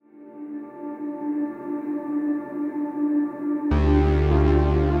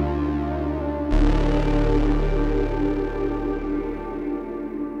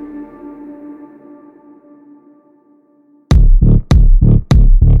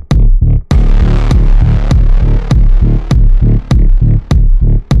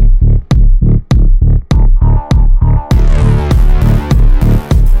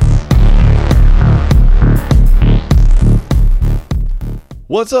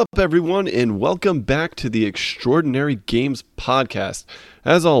What's up, everyone, and welcome back to the Extraordinary Games Podcast.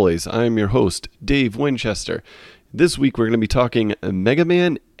 As always, I am your host, Dave Winchester. This week, we're going to be talking Mega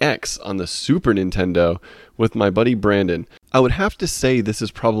Man X on the Super Nintendo with my buddy Brandon. I would have to say this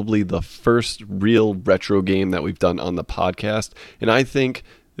is probably the first real retro game that we've done on the podcast, and I think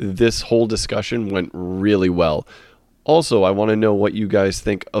this whole discussion went really well. Also, I want to know what you guys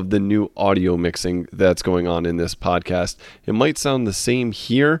think of the new audio mixing that's going on in this podcast. It might sound the same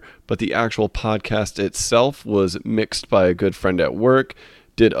here, but the actual podcast itself was mixed by a good friend at work,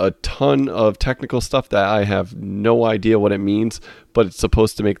 did a ton of technical stuff that I have no idea what it means, but it's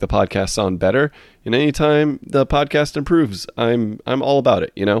supposed to make the podcast sound better. And anytime the podcast improves, I'm all about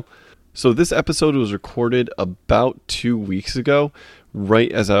it, you know? So this episode was recorded about 2 weeks ago,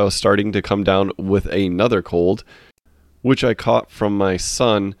 right as I was starting to come down with another cold, which I caught from my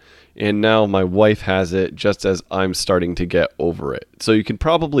son, and now my wife has it just as I'm starting to get over it. So you can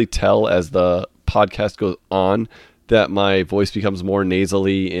probably tell as the podcast goes on that my voice becomes more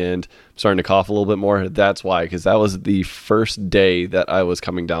nasally and I'm starting to cough a little bit more. That's why, because that was the first day that I was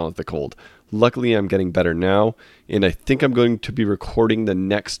coming down with the cold. Luckily, I'm getting better now, and I think I'm going to be recording the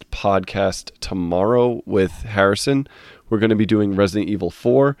next podcast tomorrow with Harrison. We're going to be doing Resident Evil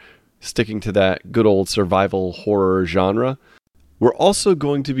 4, sticking to that good old survival horror genre. We're also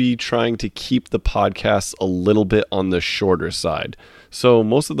going to be trying to keep the podcasts a little bit on the shorter side. So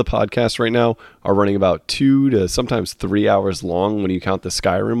most of the podcasts right now are running about 2 to sometimes 3 hours long when you count the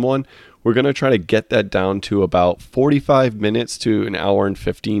Skyrim one. We're going to try to get that down to about 45 minutes to an hour and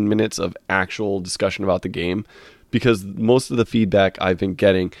 15 minutes of actual discussion about the game, because most of the feedback I've been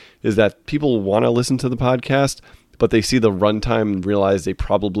getting is that people want to listen to the podcast, but they see the runtime and realize they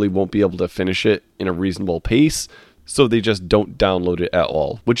probably won't be able to finish it in a reasonable pace, so they just don't download it at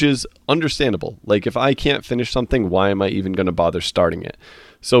all, which is understandable. Like, if I can't finish something, why am I even going to bother starting it?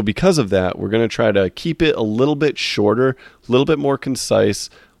 So because of that, we're going to try to keep it a little bit shorter, a little bit more concise,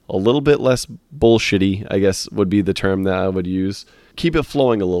 a little bit less bullshitty, I guess would be the term that I would use. Keep it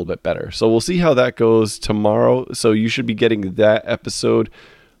flowing a little bit better. So we'll see how that goes tomorrow. So you should be getting that episode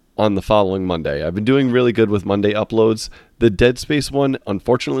on the following Monday. I've been doing really good with Monday uploads. The Dead Space one,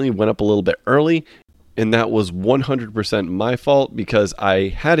 unfortunately, went up a little bit early, and that was 100% my fault because I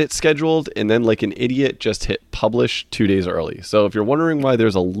had it scheduled and then, like an idiot, just hit publish 2 days early. So if you're wondering why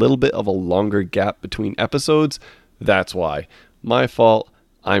there's a little bit of a longer gap between episodes, that's why. My fault.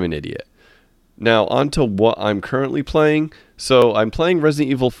 I'm an idiot. Now, on to what I'm currently playing. So I'm playing Resident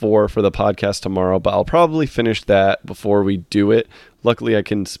Evil 4 for the podcast tomorrow, but I'll probably finish that before we do it. Luckily, I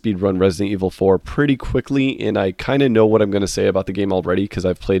can speedrun Resident Evil 4 pretty quickly, and I kind of know what I'm going to say about the game already because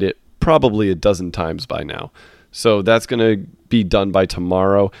I've played it probably a dozen times by now. So that's going to be done by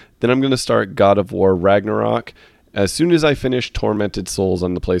tomorrow. Then I'm going to start God of War Ragnarok as soon as I finish Tormented Souls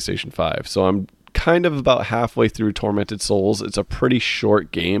on the PlayStation 5. So I'm kind of about halfway through Tormented Souls. It's a pretty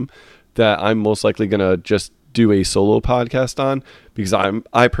short game that I'm most likely going to just do a solo podcast on because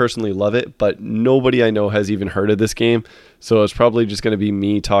I personally love it, but nobody I know has even heard of this game. So it's probably just going to be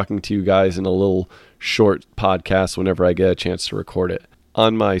me talking to you guys in a little short podcast whenever I get a chance to record it.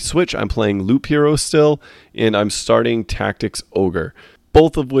 On my Switch, I'm playing Loop Hero still, and I'm starting Tactics Ogre,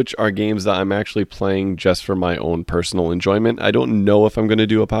 both of which are games that I'm actually playing just for my own personal enjoyment. I don't know if I'm going to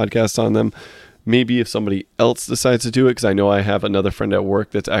do a podcast on them. Maybe if somebody else decides to do it, because I know I have another friend at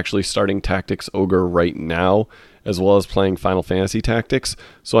work that's actually starting Tactics Ogre right now, as well as playing Final Fantasy Tactics.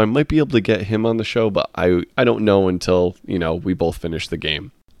 So I might be able to get him on the show, but I don't know until, we both finish the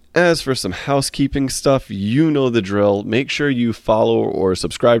game. As for some housekeeping stuff, you know the drill. Make sure you follow or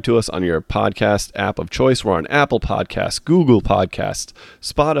subscribe to us on your podcast app of choice. We're on Apple Podcasts, Google Podcasts,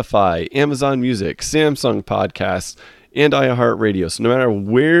 Spotify, Amazon Music, Samsung Podcasts, and iHeartRadio. So no matter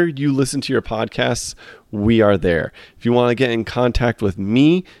where you listen to your podcasts, we are there. If you want to get in contact with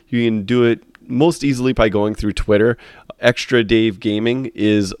me, you can do it most easily by going through Twitter. Extra Dave Gaming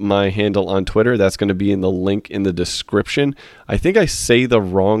is my handle on Twitter. That's going to be in the link in the description. I think I say the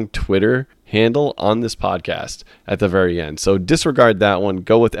wrong Twitter handle on this podcast at the very end, so disregard that one.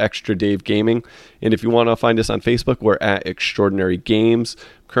 Go with Extra Dave Gaming. And if you want to find us on Facebook, we're at Extraordinary Games.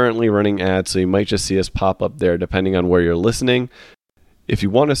 Currently running ads, so you might just see us pop up there depending on where you're listening. If you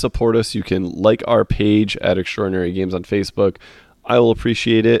want to support us, you can like our page at Extraordinary Games on Facebook. I will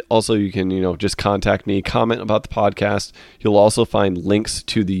appreciate it. Also, you can, just contact me, comment about the podcast. You'll also find links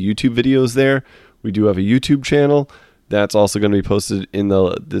to the YouTube videos there. We do have a YouTube channel. That's also going to be posted in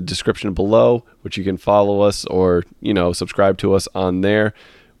the description below, which you can follow us or, subscribe to us on there.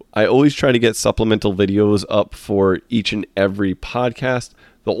 I always try to get supplemental videos up for each and every podcast.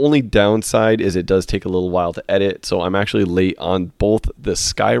 The only downside is it does take a little while to edit, so I'm actually late on both the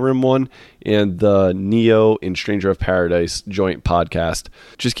Skyrim one and the Neo and Stranger of Paradise joint podcast.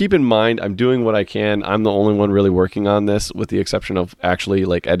 Just keep in mind, I'm doing what I can. I'm the only one really working on this, with the exception of actually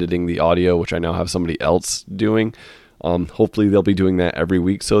like editing the audio, which I now have somebody else doing. Hopefully they'll be doing that every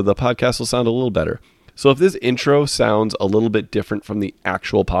week, so the podcast will sound a little better. So if this intro sounds a little bit different from the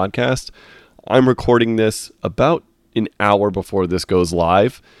actual podcast, I'm recording this about an hour before this goes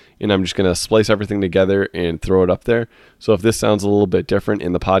live, and I'm just going to splice everything together and throw it up there. So if this sounds a little bit different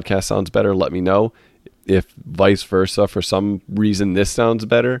and the podcast sounds better, let me know. If vice versa, for some reason this sounds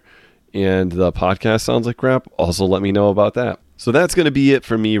better and the podcast sounds like crap, also let me know about that. So that's going to be it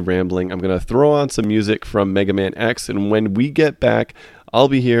for me rambling. I'm going to throw on some music from Mega Man X, and when we get back, I'll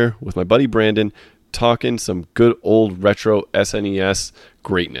be here with my buddy Brandon talking some good old retro SNES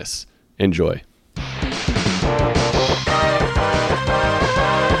greatness. Enjoy.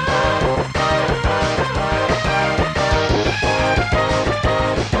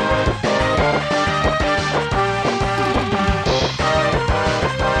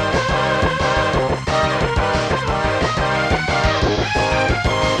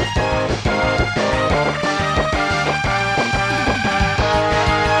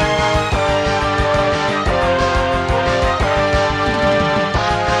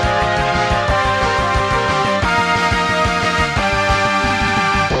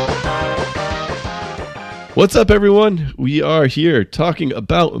 What's up, everyone? We are here talking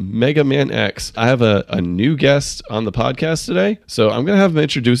about Mega Man X. I have a new guest on the podcast today, so I'm going to have him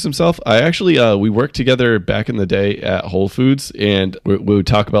introduce himself. We worked together back in the day at Whole Foods, and we would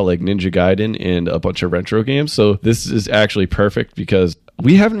talk about like Ninja Gaiden and a bunch of retro games, so this is actually perfect because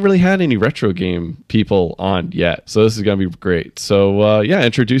we haven't really had any retro game people on yet, so this is going to be great. So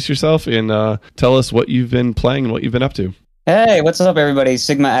introduce yourself and tell us what you've been playing and what you've been up to. Hey, what's up, everybody?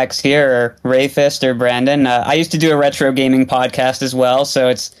 Sigma X here, or Rayfist, or Brandon. I used to do a retro gaming podcast as well, so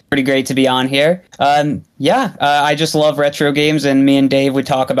it's pretty great to be on here. I just love retro games, and me and Dave would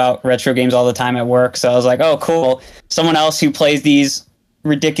talk about retro games all the time at work, so I was like, oh, cool. Someone else who plays these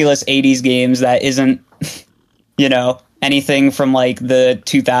ridiculous 80s games that isn't, anything from, like, the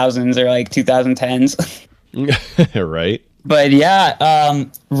 2000s or, like, 2010s. Right. But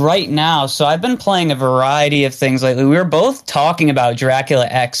right now, so I've been playing a variety of things lately. We were both talking about Dracula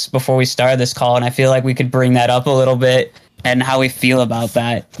X before we started this call, and I feel like we could bring that up a little bit and how we feel about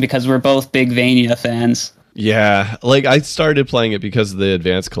that, because we're both big Vania fans. Yeah, like I started playing it because of the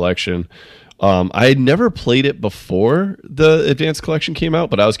Advanced Collection. I had never played it before the Advanced Collection came out,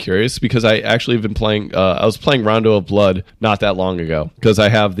 but I was curious because I actually have been playing, I was playing Rondo of Blood not that long ago, because I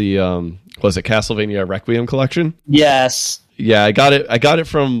have the, was it Castlevania Requiem collection? Yes. Yeah, I got it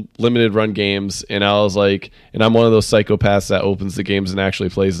from Limited Run Games, and I was like, and I'm one of those psychopaths that opens the games and actually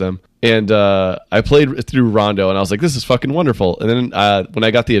plays them. And I played through Rondo, and I was like, this is fucking wonderful. And then when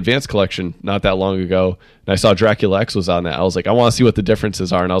I got the Advanced Collection not that long ago, and I saw Dracula X was on that, I was like, I want to see what the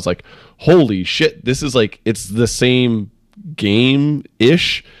differences are. And I was like, holy shit, this is like, it's the same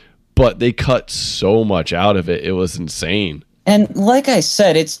game-ish, but they cut so much out of it. It was insane. And like I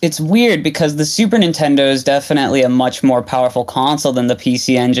said, it's weird because the Super Nintendo is definitely a much more powerful console than the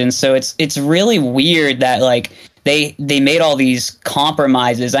PC Engine. So it's really weird that like they made all these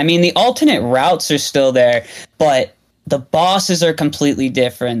compromises. I mean, the alternate routes are still there, but the bosses are completely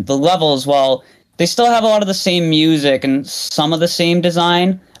different. The levels, well, they still have a lot of the same music and some of the same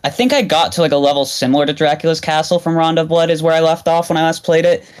design. I think I got to like a level similar to Dracula's Castle from Rondo of Blood is where I left off when I last played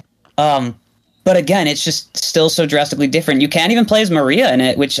it. But again, it's just still so drastically different. You can't even play as Maria in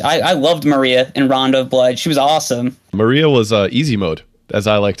it, which I loved Maria in Rondo of Blood. She was awesome. Maria was easy mode, as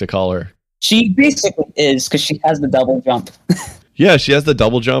I like to call her. She basically is, because she has the double jump. Yeah, she has the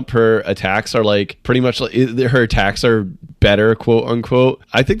double jump. Her attacks are like pretty much like her attacks are better, quote unquote.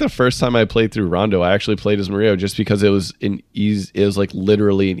 I think the first time I played through Rondo, I actually played as Maria just because it was like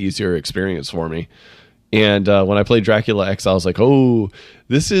literally an easier experience for me. And when I played Dracula X, I was like, oh,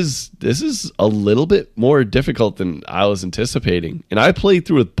 this is a little bit more difficult than I was anticipating. And I played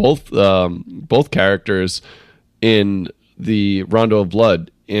through with both characters in the Rondo of Blood.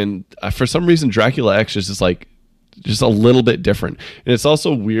 And for some reason, Dracula X is just a little bit different. And it's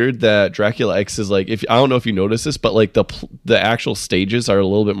also weird that Dracula X is like, I don't know if you notice this, but like the actual stages are a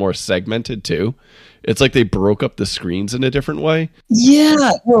little bit more segmented too. It's like they broke up the screens in a different way.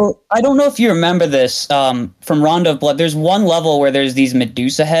 Yeah, well, I don't know if you remember this from Rondo of Blood. There's one level where there's these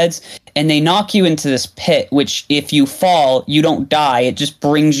Medusa heads, and they knock you into this pit, which if you fall, you don't die. It just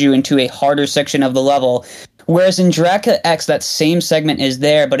brings you into a harder section of the level. Whereas in Dracula X, that same segment is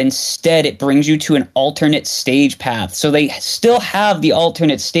there, but instead it brings you to an alternate stage path. So they still have the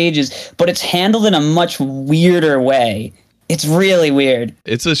alternate stages, but it's handled in a much weirder way. It's really weird.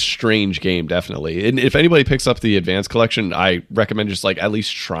 It's a strange game, definitely. And if anybody picks up the Advanced Collection, I recommend just like at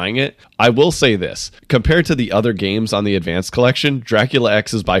least trying it. I will say this, compared to the other games on the Advanced Collection, Dracula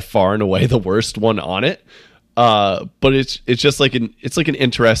X is by far and away the worst one on it. But it's just like an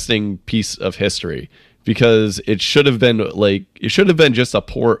interesting piece of history, because it should have been just a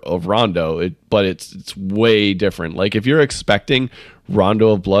port of Rondo, but it's way different. Like if you're expecting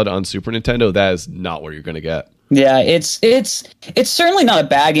Rondo of Blood on Super Nintendo, that is not what you're going to get. Yeah, it's certainly not a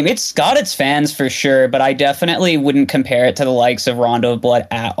bad game. It's got its fans for sure, but I definitely wouldn't compare it to the likes of Rondo of Blood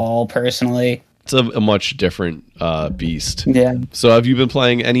at all, personally. It's a much different beast. Yeah. So have you been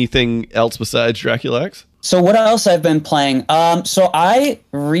playing anything else besides Dracula X? So what else I've been playing? So I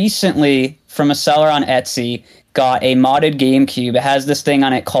recently, from a seller on Etsy, got a modded GameCube. It has this thing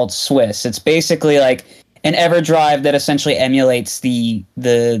on it called Swiss. It's basically like an EverDrive that essentially emulates the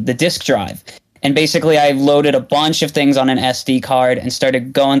disk drive. And basically, I loaded a bunch of things on an SD card and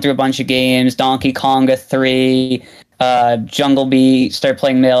started going through a bunch of games, Donkey Konga 3, Jungle Beat, started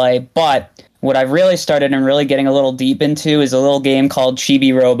playing Melee. But what I've really started and really getting a little deep into is a little game called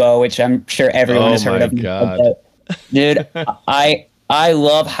Chibi Robo, which I'm sure everyone has heard of. God. Dude, I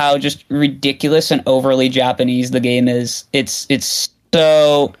love how just ridiculous and overly Japanese the game is. It's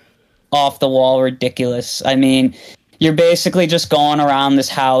so off the wall ridiculous. I mean, you're basically just going around this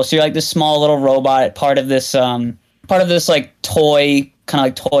house. You're like this small little robot, part of this like toy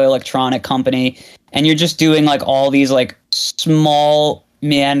electronic company, and you're just doing like all these like small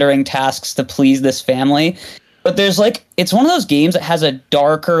meandering tasks to please this family. But there's like, it's one of those games that has a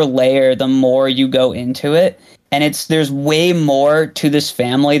darker layer the more you go into it, and there's way more to this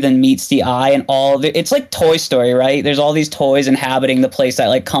family than meets the eye, and all of it. It's like Toy Story, right? There's all these toys inhabiting the place that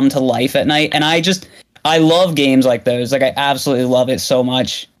like come to life at night, and I love games like those. Like, I absolutely love it so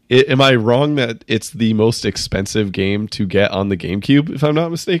much. Am I wrong that it's the most expensive game to get on the GameCube, if I'm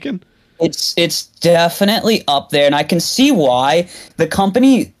not mistaken? It's definitely up there, and I can see why. The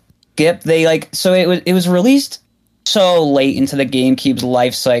company EGP, it was released so late into the GameCube's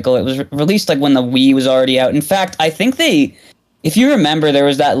life cycle. It was released like when the Wii was already out. In fact, I think if you remember, there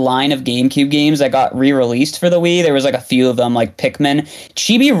was that line of GameCube games that got re-released for the Wii. There was like a few of them, like Pikmin.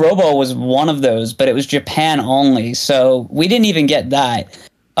 Chibi Robo was one of those, but it was Japan only, so we didn't even get that.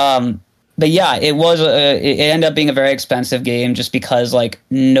 But yeah, it ended up being a very expensive game just because like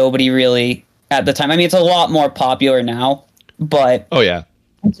nobody really at the time. I mean, it's a lot more popular now, but oh yeah,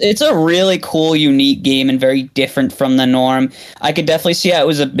 it's a really cool, unique game and very different from the norm. I could definitely see how it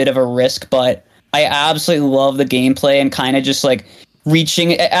was a bit of a risk, but I absolutely love the gameplay and kind of just like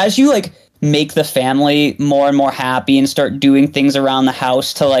reaching as you like make the family more and more happy and start doing things around the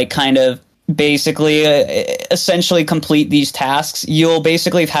house to like kind of basically essentially complete these tasks. You'll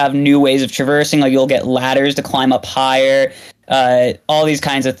basically have new ways of traversing. Like you'll get ladders to climb up higher, all these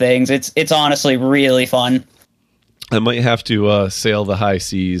kinds of things. It's honestly really fun. I might have to sail the high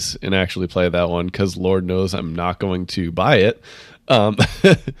seas and actually play that one, because Lord knows I'm not going to buy it.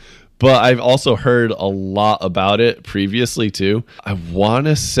 But I've also heard a lot about it previously, too. I want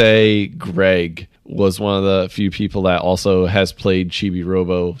to say Greg was one of the few people that also has played Chibi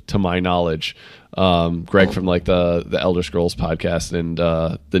Robo, to my knowledge. Greg from like the Elder Scrolls podcast and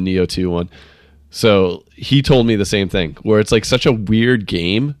the Neo 2 one. So he told me the same thing, where it's like such a weird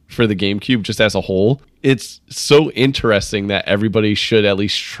game for the GameCube just as a whole. It's so interesting that everybody should at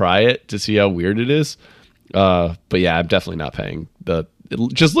least try it to see how weird it is. But yeah, I'm definitely not paying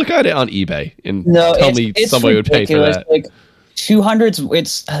just look at it on eBay and tell me somebody would pay for that. Like 200,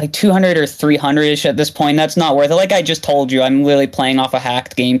 it's like 200 or 300-ish at this point. That's not worth it. Like I just told you, I'm literally playing off a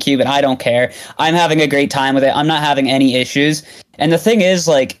hacked GameCube, and I don't care. I'm having a great time with it. I'm not having any issues. And the thing is,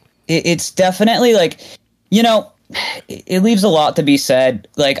 like, it's definitely like, you know, it leaves a lot to be said.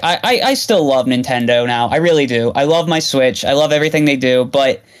 Like I still love Nintendo now. I really do. I love my Switch. I love everything they do,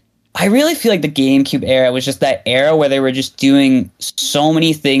 but I really feel like the GameCube era was just that era where they were just doing so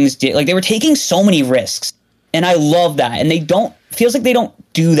many things. Like they were taking so many risks, and I love that. And feels like they don't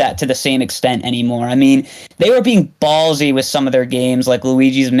do that to the same extent anymore. I mean, they were being ballsy with some of their games like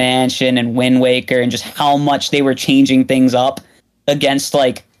Luigi's Mansion and Wind Waker, and just how much they were changing things up against,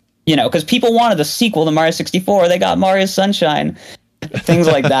 like, you know, because people wanted the sequel to Mario 64. They got Mario Sunshine, things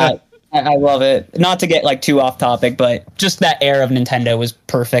like that. I love it. Not to get like too off topic, but just that era of Nintendo was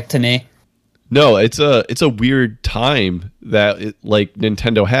perfect to me. No, it's a weird time that like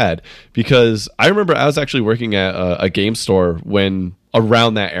Nintendo had, because I remember I was actually working at a game store when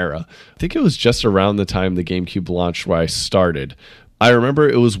around that era. I think it was just around the time the GameCube launched where I started. I remember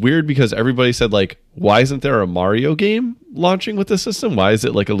it was weird because everybody said, like, why isn't there a Mario game launching with the system? Why is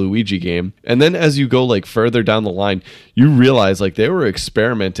it like a Luigi game? And then as you go like further down the line, you realize like they were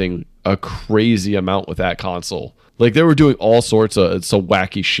experimenting a crazy amount with that console. Like they were doing all sorts of so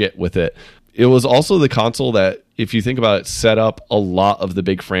wacky shit with it. It was also the console that, if you think about it, set up a lot of the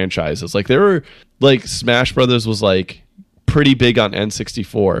big franchises. Like there were like Smash Brothers was like pretty big on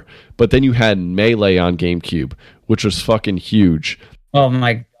N64, but then you had Melee on GameCube, which was fucking huge. Oh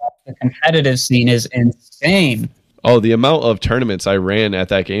my god, the competitive scene is insane. Oh, the amount of tournaments I ran at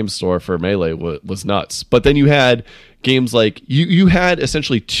that game store for Melee was nuts. But then you had games like, you had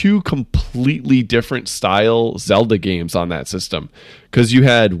essentially two completely different style Zelda games on that system. Because you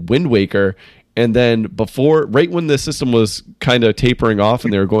had Wind Waker, and then right when the system was kind of tapering off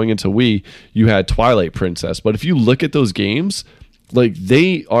and they were going into Wii, you had Twilight Princess. But if you look at those games, like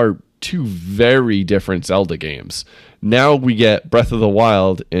they are two very different Zelda games. Now we get Breath of the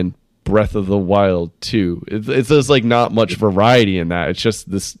Wild and Breath of the Wild 2. It's just like not much variety in that. It's just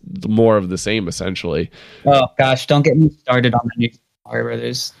this more of the same essentially. Oh gosh, don't get me started on the new Mario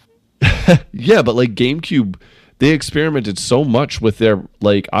Brothers. Yeah, but like GameCube, they experimented so much with their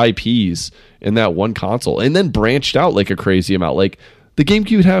like IPs in that one console and then branched out like a crazy amount. Like the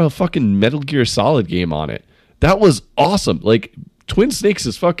GameCube had a fucking Metal Gear Solid game on it. That was awesome. Like Twin Snakes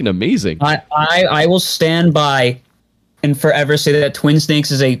is fucking amazing. I will stand by and forever say that Twin Snakes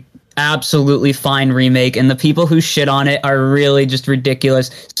is a absolutely fine remake, and the people who shit on it are really just ridiculous.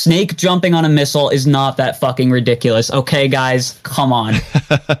 Snake jumping on a missile is not that fucking ridiculous. Okay, guys, come on.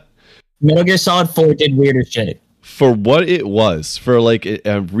 Metal Gear Solid 4 did weirder shit. For what it was, for like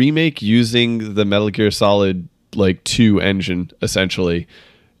a remake using the Metal Gear Solid like 2 engine, essentially,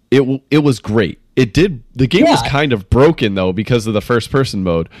 it was great. It did. The game was kind of broken though because of the first person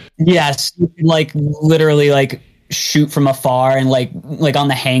mode. Yes, you could like literally like shoot from afar, and like on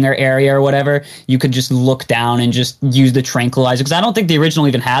the hangar area or whatever, you could just look down and just use the tranquilizer, because I don't think the original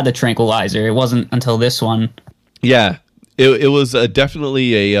even had the tranquilizer. It wasn't until this one. Yeah, it was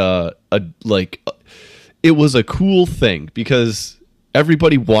definitely it was a cool thing because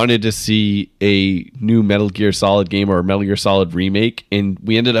everybody wanted to see a new Metal Gear Solid game or a Metal Gear Solid remake, and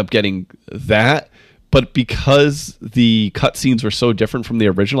we ended up getting that. But because the cutscenes were so different from the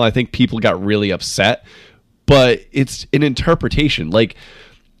original, I think people got really upset. But it's an interpretation. Like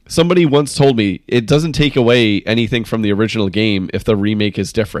somebody once told me, it doesn't take away anything from the original game if the remake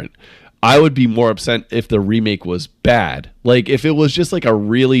is different. I would be more upset if the remake was bad. Like if it was just like a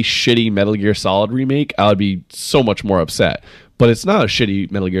really shitty Metal Gear Solid remake, I would be so much more upset. But it's not a shitty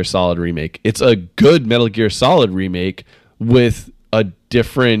Metal Gear Solid remake. It's a good Metal Gear Solid remake with a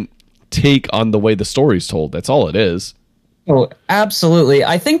different take on the way the story's told. That's all it is. Oh, absolutely.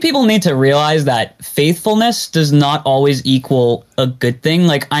 I think people need to realize that faithfulness does not always equal a good thing.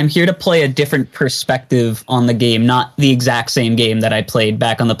 Like, I'm here to play a different perspective on the game, not the exact same game that I played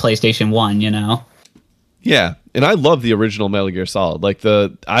back on the PlayStation 1, you know? Yeah, and I love the original Metal Gear Solid. Like,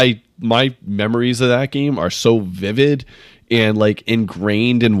 my memories of that game are so vivid and, like,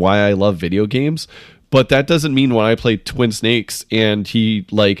 ingrained in why I love video games. But that doesn't mean when I played Twin Snakes and he,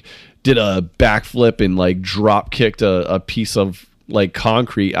 like, did a backflip and like drop kicked a piece of like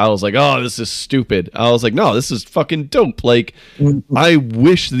concrete, I was like, oh, this is stupid. I was like, no, this is fucking dope. Like, I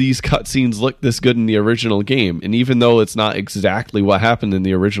wish these cutscenes looked this good in the original game. And even though it's not exactly what happened in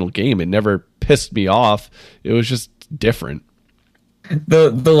the original game, it never pissed me off. It was just different. The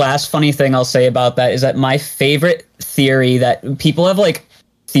last funny thing I'll say about that is that my favorite theory that people have like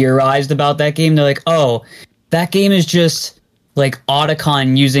theorized about that game, they're like, oh, that game is just like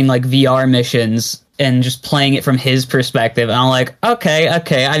Otacon using like VR missions and just playing it from his perspective. And I'm like, okay.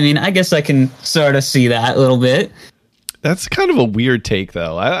 I mean, I guess I can sort of see that a little bit. That's kind of a weird take,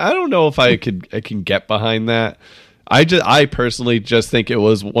 though. I don't know if I can get behind that. I personally just think it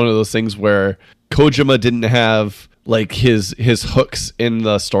was one of those things where Kojima didn't have like his hooks in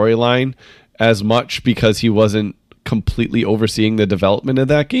the storyline as much because he wasn't completely overseeing the development of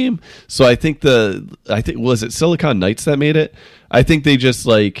that game. So I think was it Silicon Knights that made it? I think they just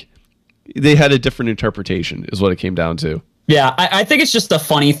like they had a different interpretation is what it came down to. Yeah, I think it's just a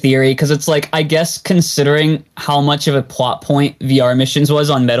funny theory because it's like, I guess considering how much of a plot point VR missions was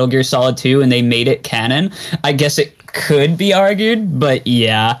on Metal Gear Solid 2 and they made it canon, I guess it could be argued, but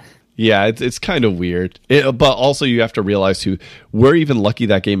yeah. Yeah, it's kind of weird. But also you have to realize too, we're even lucky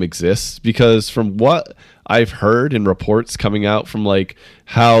that game exists because from what I've heard in reports coming out from like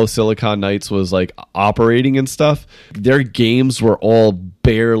how Silicon Knights was like operating and stuff, their games were all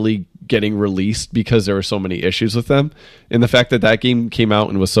barely getting released because there were so many issues with them. And the fact that that game came out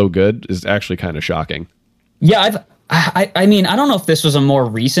and was so good is actually kind of shocking. Yeah, I mean, I don't know if this was a more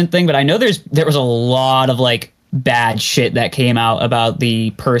recent thing, but I know there was a lot of like bad shit that came out about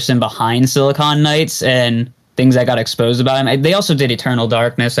the person behind Silicon Knights and things that got exposed about him. They also did Eternal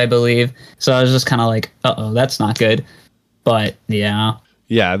Darkness, I believe. So I was just kind of like, uh-oh, that's not good. But yeah.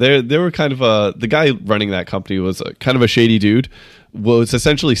 Yeah, they were kind of the guy running that company was kind of a shady dude, was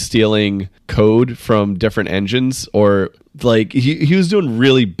essentially stealing code from different engines, or like he was doing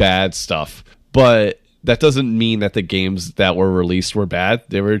really bad stuff. But that doesn't mean that the games that were released were bad.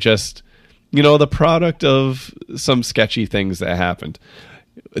 They were just, the product of some sketchy things that happened.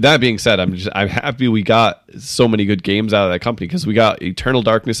 That being said, I'm happy we got so many good games out of that company, because we got Eternal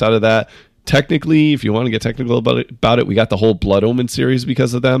Darkness out of that. Technically, if you want to get technical about it, we got the whole Blood Omen series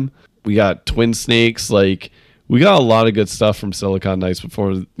because of them. We got Twin Snakes. Like, we got a lot of good stuff from Silicon Knights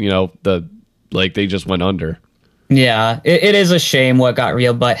before, they just went under. Yeah, it is a shame what got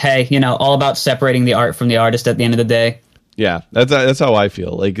real, but hey, all about separating the art from the artist at the end of the day. Yeah, that's how I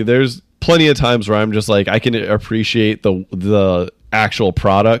feel. Like, there's plenty of times where I'm just like, I can appreciate the actual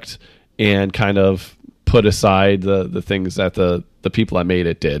product and kind of put aside the things that the people that made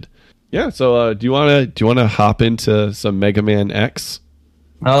it did. Yeah, so do you want to hop into some Mega Man X?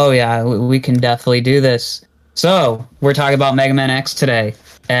 Oh yeah, we can definitely do this. So we're talking about Mega Man X today,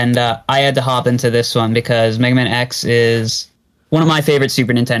 and I had to hop into this one because Mega Man X is one of my favorite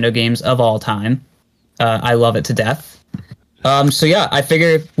Super Nintendo games of all time. I love it to death. So yeah, I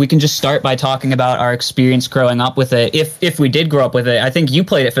figure we can just start by talking about our experience growing up with it. If we did grow up with it, I think you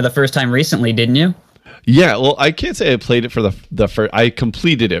played it for the first time recently, didn't you? Yeah, well, I can't say I played it for the first. I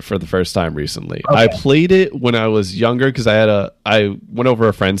completed it for the first time recently. Okay. I played it when I was younger because I went over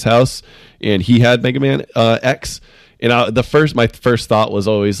a friend's house and he had Mega Man X, and my first thought was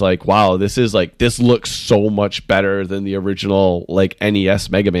always like, wow, this looks so much better than the original like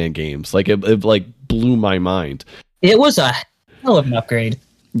NES Mega Man games. Like it like blew my mind. It was a hell of an upgrade.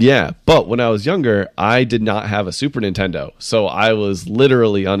 Yeah, but when I was younger, I did not have a Super Nintendo, so I was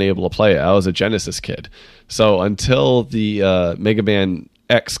literally unable to play it. I was a Genesis kid. So until the Mega Man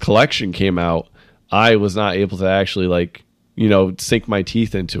X collection came out, I was not able to actually sink my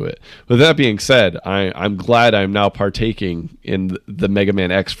teeth into it. With that being said, I'm glad I'm now partaking in the Mega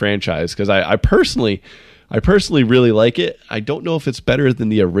Man X franchise, because I personally really like it. I don't know if it's better than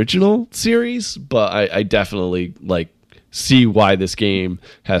the original series, but I definitely see why this game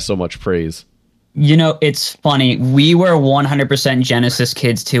has so much praise. It's funny. We were 100% Genesis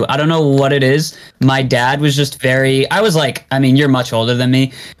kids too. I don't know what it is. My dad was just you're much older than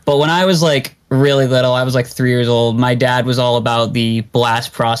me, but when I was really little, I was 3 years old. My dad was all about the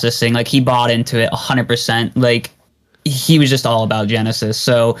blast processing. He bought into it 100%. He was just all about Genesis.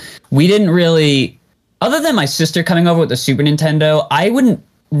 So we didn't really, other than my sister coming over with the Super Nintendo, I wouldn't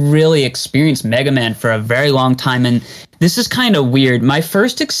really experienced Mega Man for a very long time, and this is kind of weird. My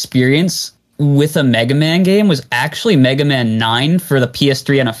first experience with a Mega Man game was actually Mega Man 9 for the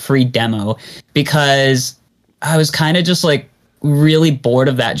PS3 on a free demo, because I was kind of just really bored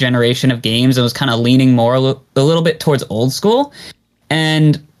of that generation of games and was kind of leaning more a little bit towards old school,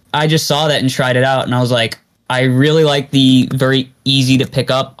 and I just saw that and tried it out, and I was like, I really like the very easy to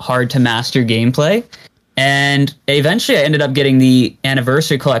pick up, hard to master gameplay. And eventually I ended up getting the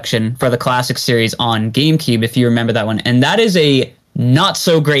Anniversary Collection for the Classic Series on GameCube, if you remember that one. And that is a not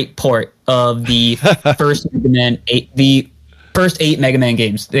so great port of the first first 8 Mega Man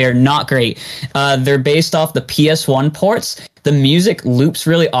games. They are not great. They're based off the PS1 ports. The music loops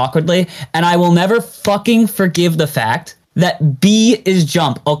really awkwardly, and I will never fucking forgive the fact that B is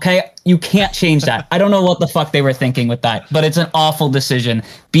jump, okay? You can't change that. I don't know what the fuck they were thinking with that, but it's an awful decision.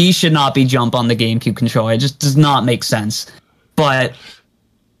 B should not be jump on the GameCube controller. It just does not make sense. But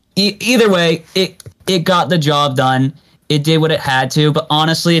either way, it got the job done. It did what it had to, but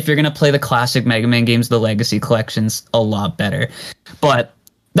honestly, if you're going to play the classic Mega Man games, the Legacy Collection's a lot better. But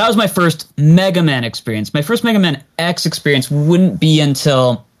that was my first Mega Man experience. My first Mega Man X experience wouldn't be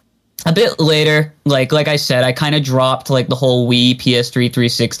until a bit later. Like I said, I kind of dropped the whole Wii, PS3,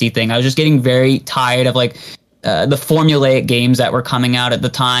 360 thing. I was just getting very tired of the formulaic games that were coming out at the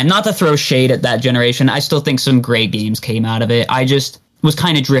time. Not to throw shade at that generation. I still think some great games came out of it. I just was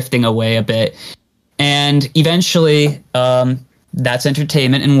kind of drifting away a bit. And eventually, That's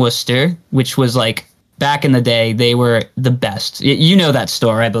Entertainment in Worcester, which was back in the day, they were the best. You know that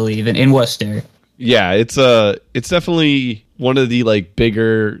store, I believe, in Worcester. Yeah, it's definitely one of the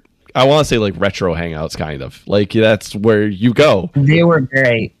bigger, I want to say retro hangouts, kind of. That's where you go. They were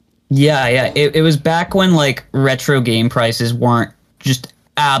great. Yeah. It was back when retro game prices weren't just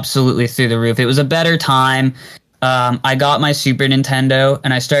absolutely through the roof. It was a better time. I got my Super Nintendo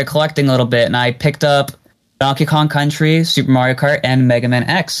and I started collecting a little bit, and I picked up Donkey Kong Country, Super Mario Kart, and Mega Man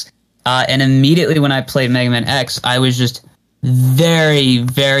X. And immediately when I played Mega Man X, I was just very,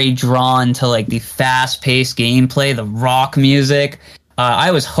 very drawn to like the fast-paced gameplay, the rock music.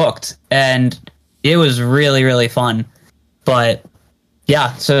 I was hooked, and it was really, really fun. But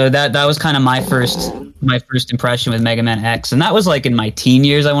yeah, so that was kind of my first impression with Mega Man X, and that was like in my teen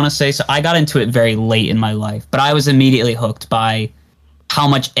years, I want to say. So I got into it very late in my life, but I was immediately hooked by how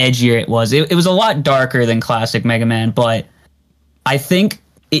much edgier it was. It was a lot darker than classic Mega Man, but I think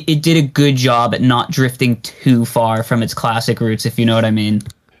it did a good job at not drifting too far from its classic roots, if you know what I mean.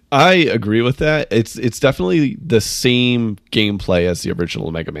 I agree with that. It's definitely the same gameplay as the original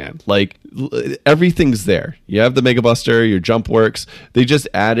Mega Man. Like, everything's there. You have the Mega Buster, your jump works. They just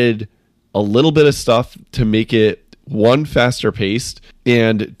added a little bit of stuff to make it, one, faster paced,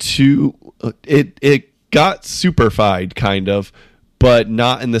 and two, it got superfied kind of, but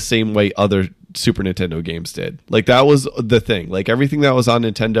not in the same way other Super Nintendo games did. Like, that was the thing. Like, everything that was on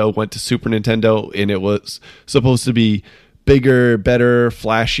Nintendo went to Super Nintendo, and it was supposed to be bigger, better,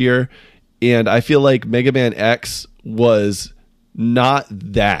 flashier. And I feel like Mega Man X was not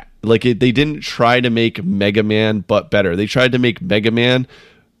that. Like, they didn't try to make Mega Man but better. They tried to make Mega Man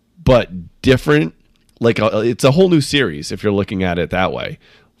but different. Like, it's a whole new series if you're looking at it that way.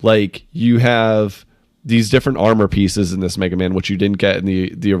 Like, you have these different armor pieces in this Mega Man, which you didn't get in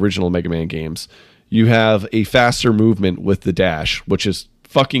the original Mega Man games. You have a faster movement with the dash, which is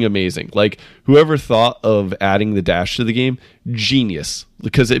fucking amazing. Like, whoever thought of adding the dash to the game, genius,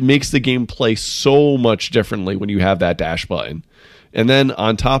 because it makes the game play so much differently when you have that dash button. And then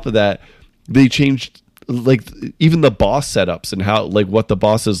on top of that, they changed like even the boss setups and how, like, what the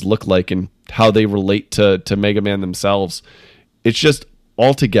bosses look like and how they relate to Mega Man themselves. It's just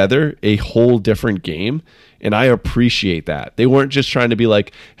altogether a whole different game, and I appreciate that. They weren't just trying to be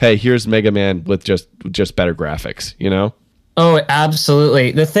like, hey, here's Mega Man with just better graphics, you know? Oh,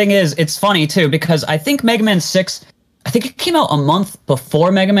 absolutely. The thing is, it's funny, too, because I think Mega Man 6, I think it came out a month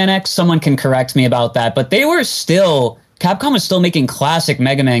before Mega Man X. Someone can correct me about that. But they were still, Capcom was still making classic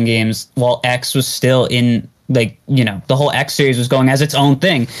Mega Man games while X was still in, like, you know, the whole X series was going as its own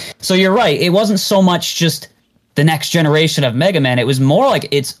thing. So you're right. It wasn't so much just the next generation of Mega Man. It was more like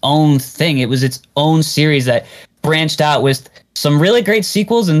its own thing. It was its own series that branched out with some really great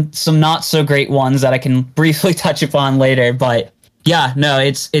sequels and some not so great ones that I can briefly touch upon later. But yeah, no,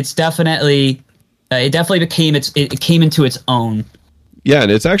 it's definitely it definitely it came into its own. Yeah,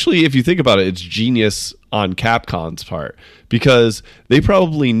 and it's actually, if you think about it, it's genius on Capcom's part, because they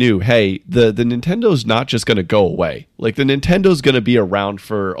probably knew, hey, the Nintendo's not just going to go away. Like, the Nintendo's going to be around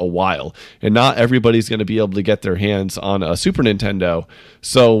for a while, and not everybody's going to be able to get their hands on a Super Nintendo.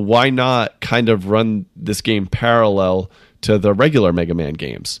 So why not kind of run this game parallel to the regular Mega Man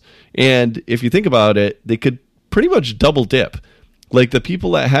games? And if you think about it, they could pretty much double dip. Like, the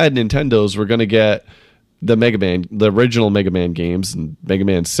people that had Nintendos were going to get the original Mega Man games, and Mega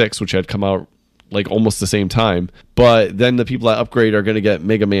Man 6, which had come out like almost the same time. But then the people that upgrade are going to get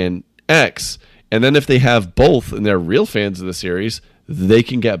Mega Man X. And then if they have both and they're real fans of the series, they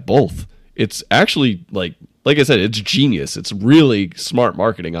can get both. It's actually, like I said, it's genius. It's really smart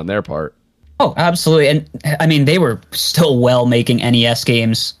marketing on their part. Oh, absolutely. And I mean, they were still making NES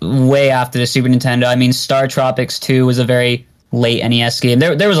games way after the Super Nintendo. I mean, Star Tropics 2 was a very late NES game.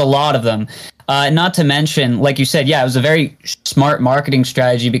 There was a lot of them. Not to mention, like you said, yeah, it was a very smart marketing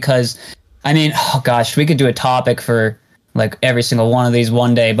strategy because, I mean, oh gosh, we could do a topic for like every single one of these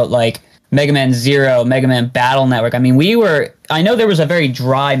one day, but like Mega Man Zero, Mega Man Battle Network. I mean, I know there was a very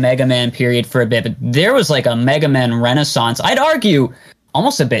dry Mega Man period for a bit, but there was like a Mega Man renaissance. I'd argue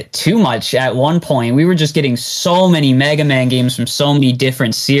almost a bit too much at one point. We were just getting so many Mega Man games from so many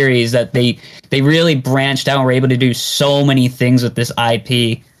different series that they really branched out and were able to do so many things with this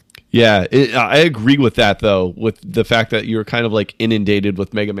IP. Yeah, I agree with that, though, with the fact that you were kind of like inundated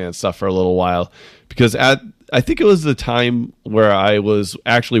with Mega Man stuff for a little while, because I think it was the time where I was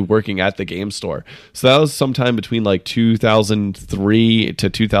actually working at the game store. So that was sometime between like 2003 to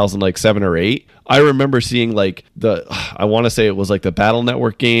 2007 or 8. I remember seeing like I want to say it was like the Battle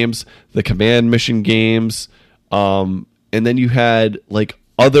Network games, the Command Mission games, and then you had like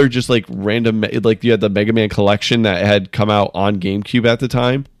other just like random, like you had the Mega Man collection that had come out on GameCube at the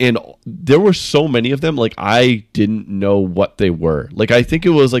time, and there were so many of them, like I didn't know what they were. Like, I think it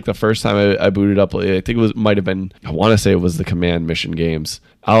was like the first time I booted up, I think it might have been, I want to say it was the Command Mission games.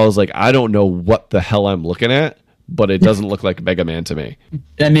 I was like, I don't know what the hell I'm looking at, but it doesn't look like Mega Man to me.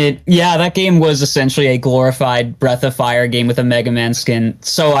 I mean, yeah, that game was essentially a glorified Breath of Fire game with a Mega Man skin,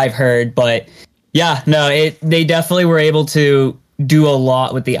 so I've heard. But yeah, no, they definitely were able to do a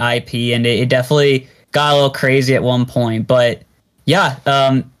lot with the IP, and it definitely got a little crazy at one point. But yeah,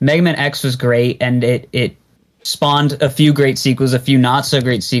 Mega Man X was great, and it spawned a few great sequels, a few not so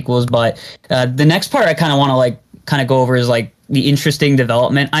great sequels. But the next part I kind of want to go over is like the interesting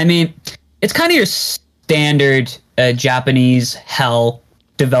development. I mean, it's kind of your standard Japanese hell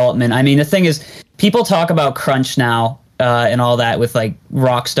development. I mean, the thing is, people talk about crunch now and all that with like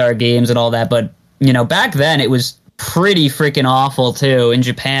Rockstar Games and all that, but you know, back then it was pretty freaking awful too in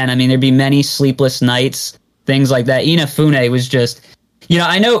Japan. I mean, there'd be many sleepless nights, things like that. Inafune was just, you know,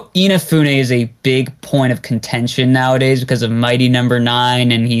 I know Inafune is a big point of contention nowadays because of Mighty Number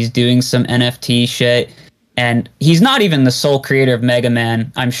 9, and he's doing some NFT shit. And he's not even the sole creator of Mega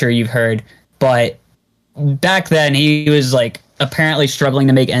Man, I'm sure you've heard. But back then, he was like apparently struggling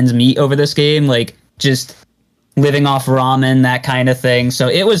to make ends meet over this game, like just living off ramen, that kind of thing. So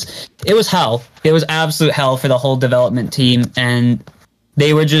it was hell. It was absolute hell for the whole development team, and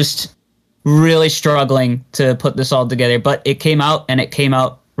they were just really struggling to put this all together. But it came out, and it came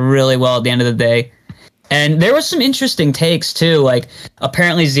out really well at the end of the day. And there was some interesting takes too. Like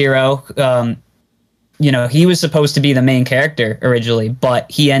apparently Zero, you know, he was supposed to be the main character originally, but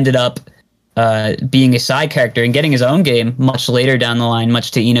he ended up being a side character and getting his own game much later down the line,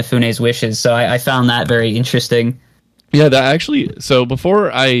 much to Inafune's wishes. So I found that very interesting. Yeah, that actually. So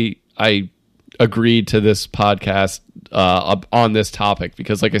before I agreed to this podcast on this topic,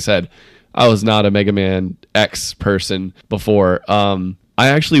 because like I said, I was not a Mega Man X person before. I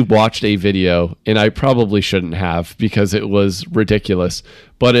actually watched a video, and I probably shouldn't have because it was ridiculous,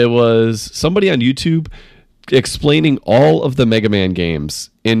 but it was somebody on YouTube explaining all of the Mega Man games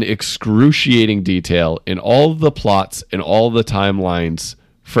in excruciating detail in all of the plots and all the timelines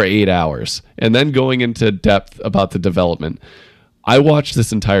for 8 hours, and then going into depth about the development. I watched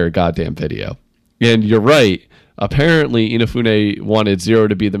this entire goddamn video, and you're right. Apparently, Inafune wanted Zero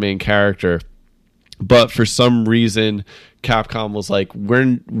to be the main character, but for some reason, Capcom was like,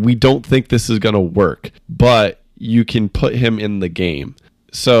 we don't think this is going to work, but you can put him in the game.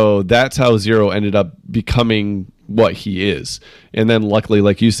 So that's how Zero ended up becoming what he is. And then luckily,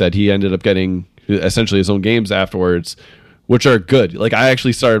 like you said, he ended up getting essentially his own games afterwards, which are good. Like I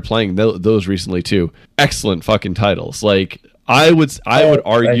actually started playing those recently too. Excellent fucking titles. Like I would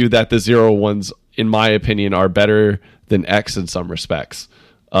argue that the Zero ones, in my opinion, are better than X in some respects.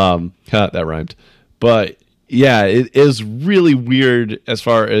 That rhymed. But yeah, it is really weird as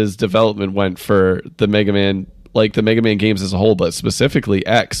far as development went for the Mega Man, like the Mega Man games as a whole, but specifically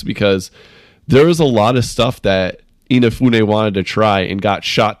X, because there was a lot of stuff that Inafune wanted to try and got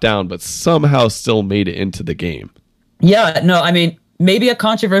shot down, but somehow still made it into the game. Yeah, no, I mean, maybe a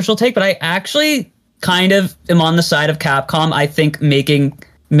controversial take, but I actually kind of am on the side of Capcom. I think making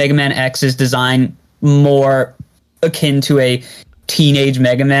Mega Man X's design more akin to a teenage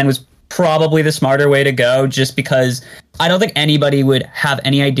Mega Man was probably the smarter way to go, just because I don't think anybody would have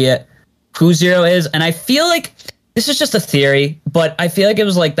any idea who Zero is. And I feel like this is just a theory, but I feel like it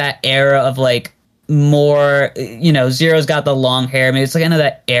was like that era of like more, you know, Zero's got the long hair. I mean, it's like kind of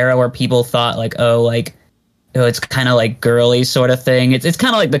that era where people thought like, oh, it's kind of like girly sort of thing. It's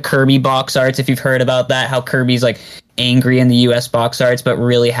kind of like the Kirby box arts, if you've heard about that, how Kirby's like angry in the US box arts, but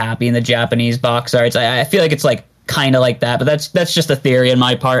really happy in the Japanese box arts. I feel like it's like kind of like that, but that's just a theory on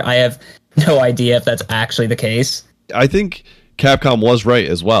my part. I have no idea if that's actually the case. I think Capcom was right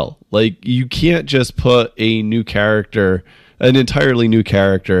as well. Like, you can't just put a new character, an entirely new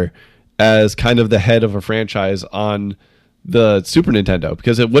character, as kind of the head of a franchise on the Super Nintendo,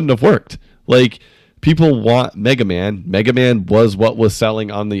 because it wouldn't have worked. Like, people want Mega Man. Mega Man was what was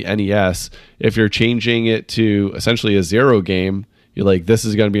selling on the NES. If you're changing it to essentially a Zero game, you're like, this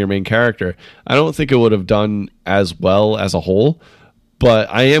is going to be your main character. I don't think it would have done as well as a whole, but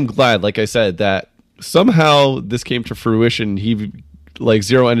I am glad, like I said, that somehow this came to fruition.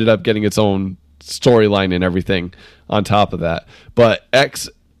 Zero ended up getting its own storyline and everything on top of that. But X,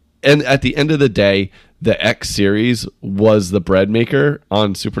 and at the end of the day, the X series was the bread maker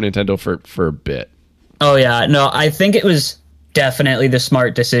on Super Nintendo for a bit. Oh yeah, no, I think it was definitely the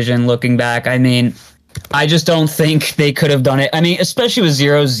smart decision looking back. I mean, I just don't think they could have done it. I mean, especially with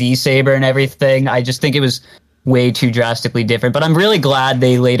Zero Z Saber and everything, I just think it was way too drastically different. But I'm really glad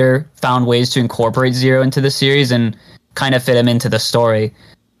they later found ways to incorporate Zero into the series and kind of fit him into the story.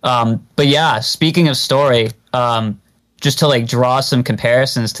 But yeah, speaking of story, just to like draw some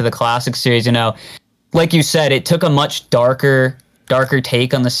comparisons to the classic series, you know, like you said, it took a much darker darker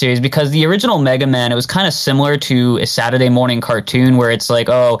take on the series, because the original Mega Man, it was kind of similar to a Saturday morning cartoon where it's like,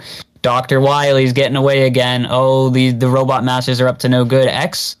 oh, Dr. Wily's getting away again. Oh, the robot masters are up to no good.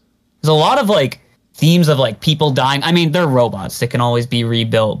 X, there's a lot of like themes of like people dying. I mean, they're robots. They can always be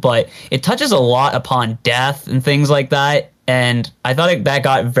rebuilt, but it touches a lot upon death and things like that. And I thought that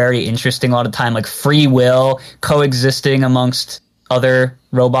got very interesting a lot of time, like free will coexisting amongst other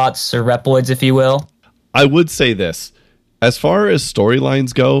robots or Reploids, if you will. I would say this. As far as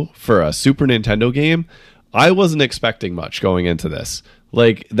storylines go for a Super Nintendo game, I wasn't expecting much going into this.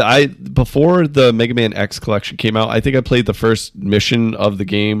 Like, before the Mega Man X collection came out, I think I played the first mission of the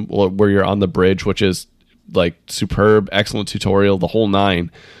game where you're on the bridge, which is like superb, excellent tutorial, the whole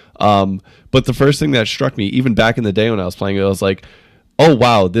nine. But the first thing that struck me, even back in the day when I was playing it, I was like, oh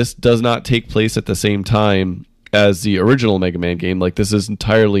wow, this does not take place at the same time as the original Mega Man game. Like, this is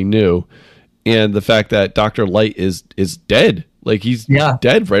entirely new. And the fact that Dr. Light is dead, like he's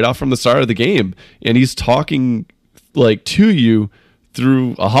dead right off from the start of the game, and he's talking like to you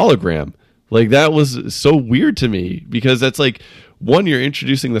through a hologram. Like, that was so weird to me, because that's like, one, you're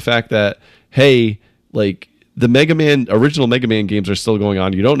introducing the fact that, hey, like the original Mega Man games are still going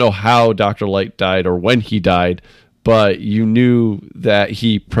on. You don't know how Dr. Light died or when he died, but you knew that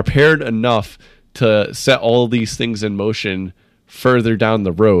he prepared enough to set all these things in motion further down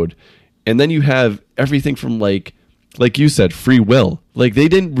the road. And then you have everything from like you said, free will. Like, they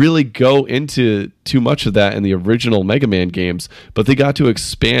didn't really go into too much of that in the original Mega Man games, but they got to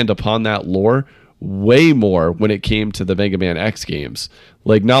expand upon that lore way more when it came to the Mega Man X games.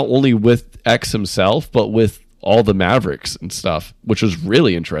 Like, not only with X himself, but with all the Mavericks and stuff, which was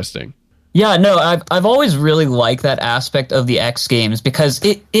really interesting. Yeah, no, I've always really liked that aspect of the X games, because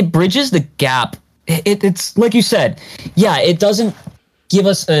it bridges the gap. It's like you said, yeah, it doesn't give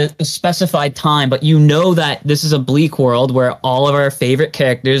us a specified time, but you know that this is a bleak world where all of our favorite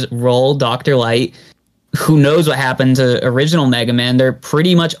characters, Roll, Dr. Light, who knows what happened to original Mega Man, they're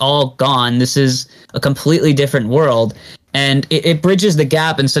pretty much all gone. This is a completely different world. And it bridges the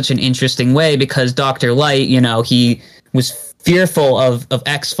gap in such an interesting way, because Dr. Light, you know, he was fearful of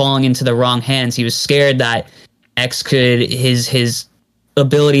X falling into the wrong hands. He was scared that X could, his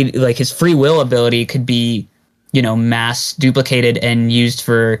ability, like his free will ability, could be, you know, mass duplicated and used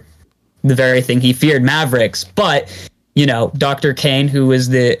for the very thing he feared, Mavericks. But, you know, Dr. Kane, who was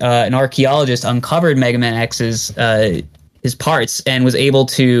an archaeologist, uncovered Mega Man X's his parts and was able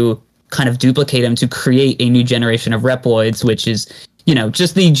to kind of duplicate him to create a new generation of Reploids, which is, you know,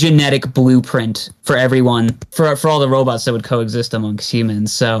 just the genetic blueprint for everyone, for all the robots that would coexist amongst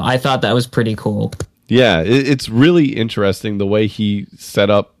humans. So I thought that was pretty cool. Yeah, it's really interesting the way he set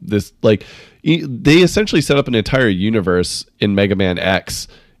up this, like, they essentially set up an entire universe in Mega Man X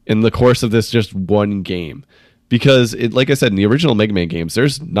in the course of this just one game. Because, like I said, in the original Mega Man games,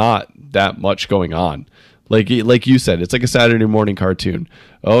 there's not that much going on. Like you said, it's like a Saturday morning cartoon.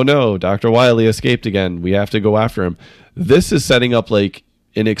 Oh no, Dr. Wily escaped again. We have to go after him. This is setting up like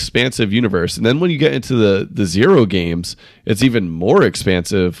an expansive universe. And then when you get into the Zero games, it's even more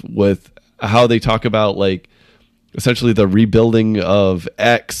expansive with how they talk about like essentially the rebuilding of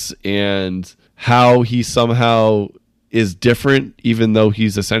X and how he somehow is different, even though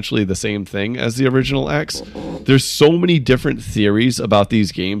he's essentially the same thing as the original X. There's so many different theories about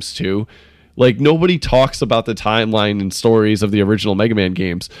these games too. Like, nobody talks about the timeline and stories of the original Mega Man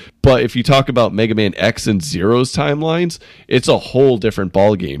games, but if you talk about Mega Man X and Zero's timelines, it's a whole different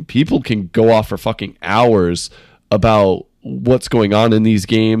ballgame. People can go off for fucking hours about what's going on in these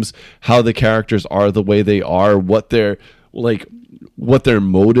games, how the characters are the way they are, what their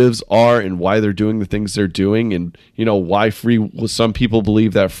motives are, and why they're doing the things they're doing, and you know why some people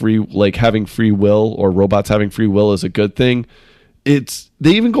believe that having free will, or robots having free will, is a good thing.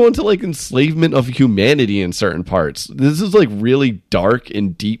 They even go into like enslavement of humanity in certain parts. This is like really dark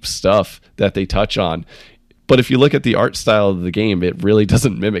and deep stuff that they touch on. But if you look at the art style of the game, it really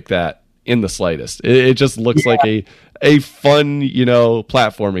doesn't mimic that in the slightest. It just looks like a fun, you know,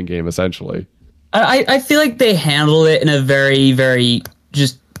 platforming game essentially. I feel like they handled it in a very, very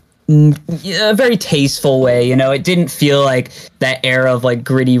just a very tasteful way. You know, it didn't feel like that era of like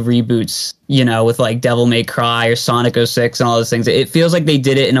gritty reboots, you know, with like Devil May Cry or Sonic 06 and all those things. It feels like they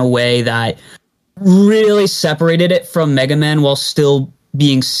did it in a way that really separated it from Mega Man while still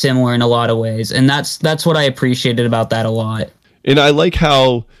being similar in a lot of ways. And that's what I appreciated about that a lot. And I like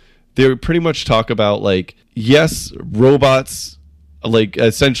how they pretty much talk about like, yes, robots like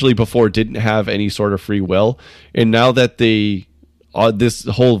essentially before didn't have any sort of free will, and now that the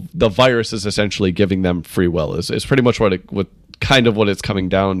virus is essentially giving them free will is pretty much what it's coming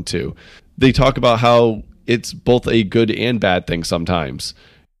down to. They talk about how it's both a good and bad thing sometimes.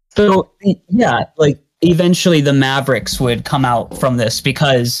 So yeah, like eventually the Mavericks would come out from this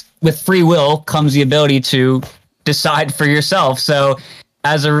because with free will comes the ability to decide for yourself. So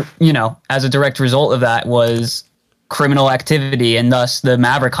as a direct result of that was criminal activity, and thus the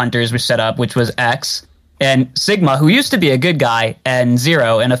Maverick Hunters were set up, which was X and Sigma, who used to be a good guy, and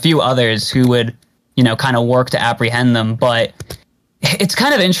Zero, and a few others who would, kind of work to apprehend them. But it's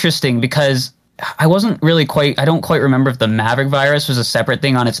kind of interesting because I don't quite remember if the Maverick virus was a separate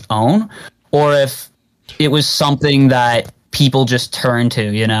thing on its own, or if it was something that people just turn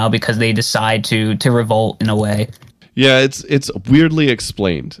to, because they decide to revolt in a way. Yeah, it's weirdly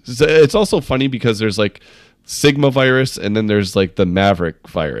explained. It's also funny because there's like Sigma virus and then there's like the Maverick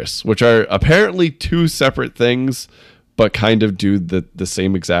virus, which are apparently two separate things, but kind of do the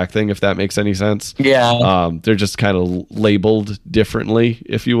same exact thing, if that makes any sense. Yeah. They're just kind of labeled differently,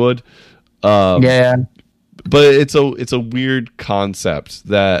 if you would. Yeah. But it's a weird concept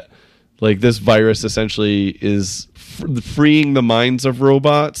that like this virus essentially is freeing the minds of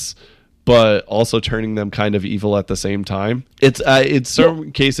robots, but also turning them kind of evil at the same time. It's in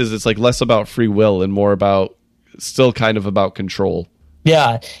certain cases, it's like less about free will and more about still kind of about control.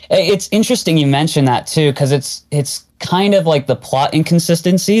 Yeah, it's interesting you mentioned that too, because it's kind of like the plot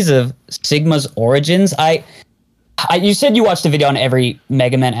inconsistencies of Sigma's origins. You said you watched a video on every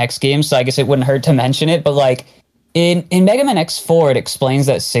Mega Man X game, so I guess it wouldn't hurt to mention it. But like in Mega Man X4, it explains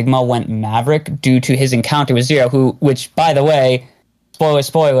that Sigma went Maverick due to his encounter with Zero, which by the way,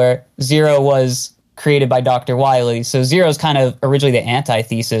 spoiler, Zero was created by Dr. Wily. So Zero's kind of originally the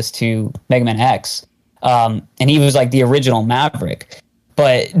antithesis to Mega Man X. And he was like the original Maverick.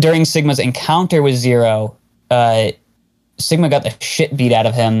 But during Sigma's encounter with Zero, Sigma got the shit beat out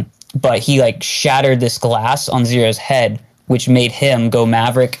of him, but he like shattered this glass on Zero's head, which made him go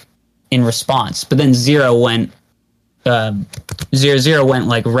Maverick in response. But then Zero went like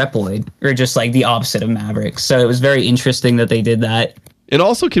Reploid, or just like the opposite of Maverick. So it was very interesting that they did that. And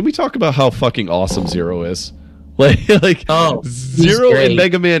also, can we talk about how fucking awesome Zero is? Like Zero in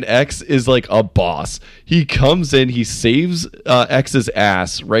Mega Man X is like a boss. He comes in, he saves X's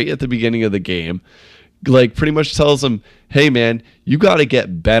ass right at the beginning of the game. Like pretty much tells him, hey man, you got to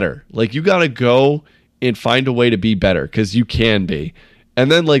get better. Like you got to go and find a way to be better because you can be.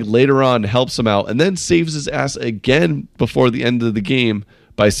 And then like later on helps him out and then saves his ass again before the end of the game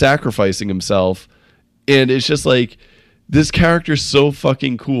by sacrificing himself. And it's just like, this character's so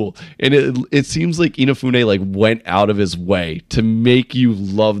fucking cool. And it seems like Inafune like went out of his way to make you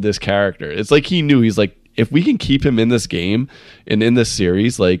love this character. It's like he knew, he's like, if we can keep him in this game and in this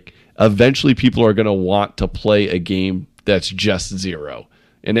series, like eventually people are going to want to play a game that's just Zero.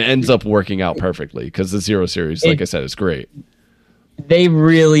 And it ends up working out perfectly because the Zero series, like I said, is great. They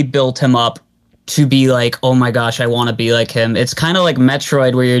really built him up to be like, oh my gosh, I want to be like him. It's kind of like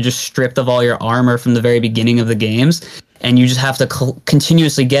Metroid, where you're just stripped of all your armor from the very beginning of the games, and you just have to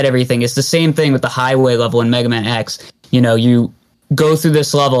continuously get everything. It's the same thing with the highway level in Mega Man X. You go through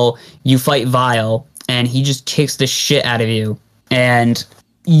this level, you fight Vile, and he just kicks the shit out of you. And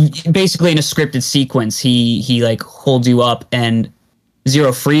basically in a scripted sequence, he like holds you up and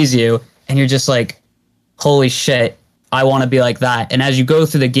Zero frees you, and you're just like, holy shit, I want to be like that. And as you go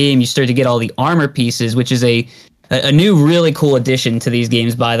through the game, you start to get all the armor pieces, which is a new, really cool addition to these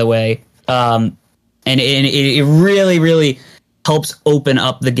games, by the way. And it really, really helps open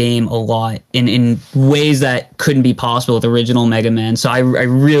up the game a lot in ways that couldn't be possible with original Mega Man. So I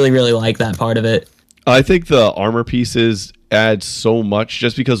really, really like that part of it. I think the armor pieces add so much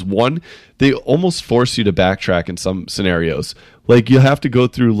just because, one, they almost force you to backtrack in some scenarios. Like, you have to go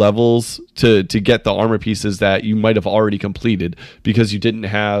through levels to get the armor pieces that you might have already completed because you didn't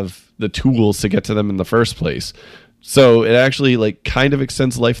have the tools to get to them in the first place. So it actually like kind of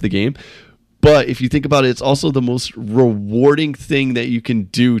extends the life of the game. But if you think about it, it's also the most rewarding thing that you can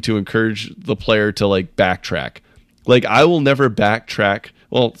do to encourage the player to like backtrack. Like, I will never backtrack.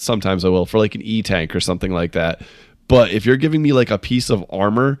 Well, sometimes I will for like an E-tank or something like that. But if you're giving me like a piece of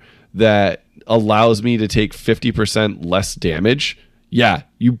armor that allows me to take 50% less damage, yeah,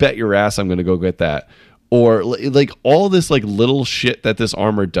 you bet your ass I'm going to go get that. Or like all this like little shit that this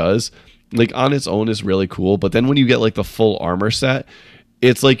armor does, like on its own is really cool. But then when you get like the full armor set,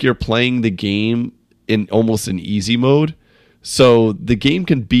 it's like you're playing the game in almost an easy mode. So the game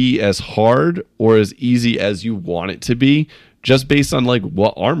can be as hard or as easy as you want it to be, just based on like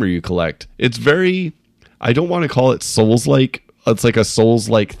what armor you collect. It's very, I don't want to call it Souls-like. It's like a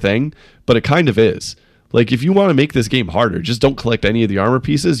Souls-like thing, but it kind of is. Like, if you want to make this game harder, just don't collect any of the armor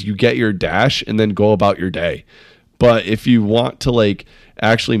pieces. You get your dash and then go about your day. But if you want to like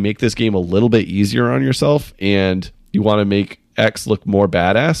actually make this game a little bit easier on yourself and you want to make X look more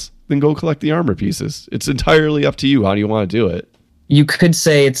badass, then go collect the armor pieces. It's entirely up to you. How do you want to do it? You could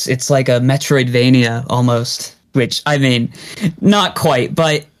say it's like a Metroidvania almost, which, I mean, not quite,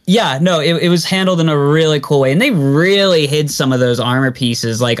 but yeah, no, it was handled in a really cool way. And they really hid some of those armor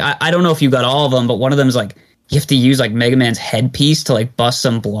pieces. Like, I don't know if you got all of them, but one of them is like, you have to use like Mega Man's headpiece to like bust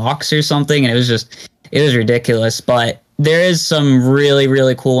some blocks or something. And it was ridiculous. But there is some really,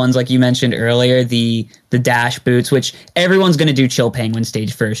 really cool ones. Like you mentioned earlier, the dash boots, which everyone's going to do Chill Penguin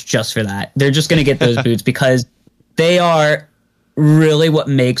stage first just for that. They're just going to get those boots because they are really what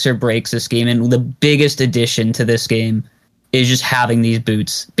makes or breaks this game. And the biggest addition to this game is just having these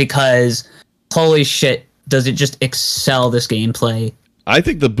boots, because holy shit, does it just excel this gameplay. I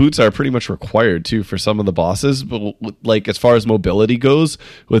think the boots are pretty much required too for some of the bosses, but like as far as mobility goes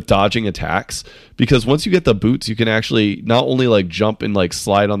with dodging attacks, because once you get the boots, you can actually not only like jump and like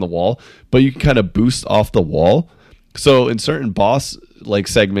slide on the wall, but you can kind of boost off the wall. So in certain boss like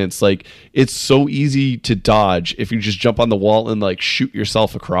segments, like it's so easy to dodge if you just jump on the wall and like shoot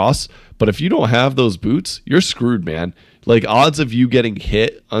yourself across. But if you don't have those boots, you're screwed, man. Like odds of you getting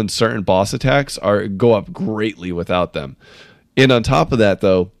hit on certain boss attacks go up greatly without them. And on top of that,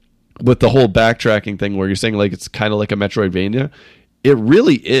 though, with the whole backtracking thing where you're saying like it's kind of like a Metroidvania, it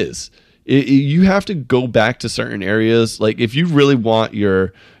really is. You have to go back to certain areas. Like if you really want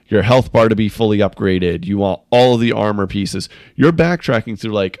your health bar to be fully upgraded, you want all of the armor pieces, you're backtracking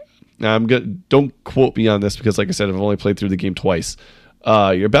through like, don't quote me on this because like I said, I've only played through the game twice.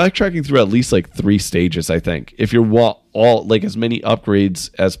 You're backtracking through at least like 3 stages, I think, if you want all like as many upgrades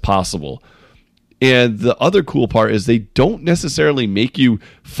as possible. And the other cool part is they don't necessarily make you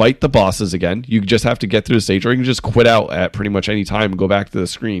fight the bosses again. You just have to get through the stage, or you can just quit out at pretty much any time and go back to the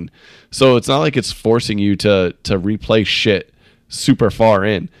screen. So it's not like it's forcing you to replay shit super far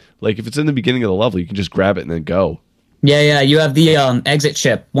in. Like if it's in the beginning of the level, you can just grab it and then go. Yeah. You have the exit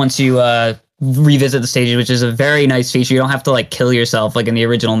chip once you revisit the stages, which is a very nice feature. You don't have to like kill yourself like in the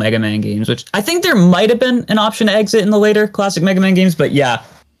original Mega Man games, which I think there might have been an option to exit in the later classic Mega Man games, but yeah.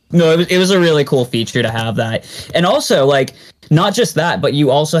 No, it was a really cool feature to have that. And also, like, not just that, but you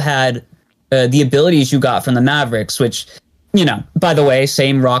also had the abilities you got from the Mavericks, which, you know, by the way,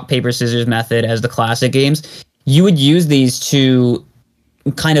 same rock, paper, scissors method as the classic games. You would use these to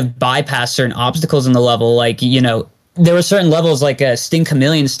kind of bypass certain obstacles in the level. Like, you know, there were certain levels like a Sting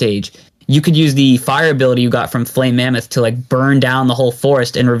Chameleon stage. You could use the fire ability you got from Flame Mammoth to like burn down the whole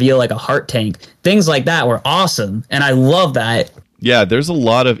forest and reveal like a heart tank. Things like that were awesome. And I love that. Yeah, there's a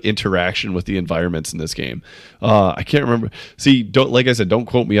lot of interaction with the environments in this game. I can't remember. See, like I said, don't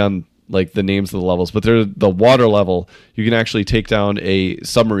quote me on like the names of the levels, but the water level, you can actually take down a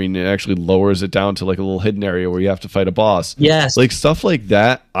submarine and it actually lowers it down to like a little hidden area where you have to fight a boss. Yes. Like stuff like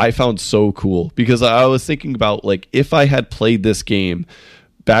that I found so cool, because I was thinking about like if I had played this game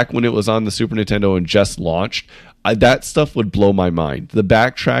back when it was on the Super Nintendo and just launched, that stuff would blow my mind. The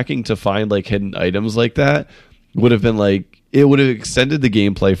backtracking to find like hidden items like that would have been like, it would have extended the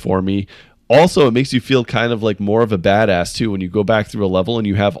gameplay for me. Also, it makes you feel kind of like more of a badass too when you go back through a level and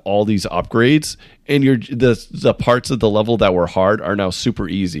you have all these upgrades, and the parts of the level that were hard are now super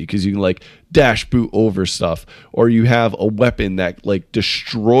easy because you can like dash boot over stuff, or you have a weapon that like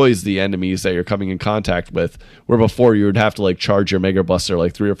destroys the enemies that you're coming in contact with, where before you would have to like charge your Mega Buster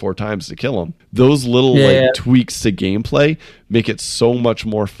like 3 or 4 times to kill them. Those little tweaks to gameplay make it so much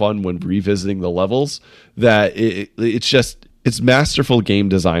more fun when revisiting the levels, that it's masterful game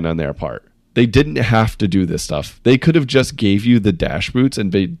design on their part. They didn't have to do this stuff. They could have just gave you the dash boots and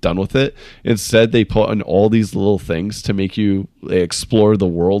be done with it. Instead, they put in all these little things to make you explore the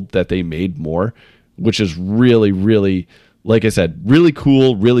world that they made more, which is really, really, like I said, really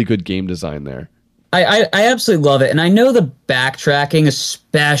cool, really good game design there. I absolutely love it. And I know the backtracking,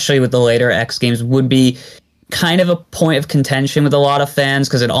 especially with the later X games, would be kind of a point of contention with a lot of fans,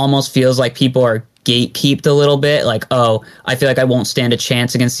 because it almost feels like people are gatekeeped a little bit, like, oh, I feel like I won't stand a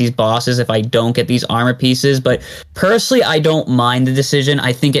chance against these bosses if I don't get these armor pieces. But personally, I don't mind the decision.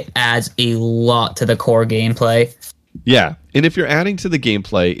 I think it adds a lot to the core gameplay. Yeah, and if you're adding to the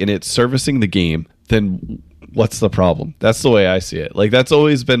gameplay and it's servicing the game, then what's the problem? That's the way I see it. Like, that's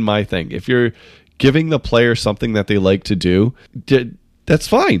always been my thing. If you're giving the player something that they like to do, that's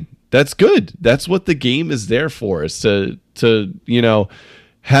fine. That's good. That's what the game is there for, is to you know,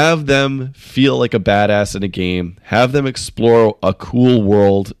 have them feel like a badass in a game, have them explore a cool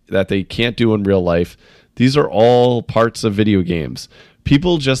world that they can't do in real life. These are all parts of video games.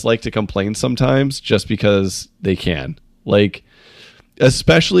 People just like to complain sometimes just because they can. Like,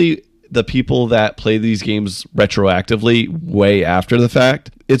 especially the people that play these games retroactively way after the fact,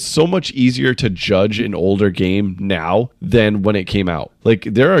 it's so much easier to judge an older game now than when it came out. Like,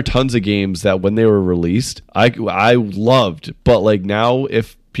 there are tons of games that when they were released, I loved, but like now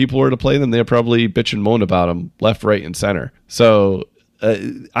if people were to play them, they'd probably bitch and moan about them left, right, and center. So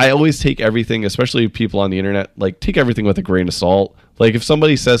I always take everything, especially people on the internet, like take everything with a grain of salt. Like if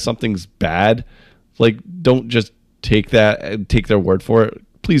somebody says something's bad, like don't just take that and take their word for it.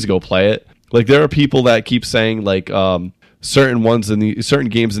 Please go play it. Like there are people that keep saying like certain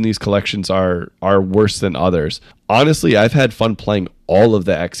games in these collections are worse than others. Honestly, I've had fun playing all of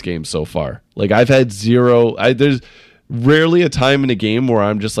the X games so far. Like I've had there's rarely a time in a game where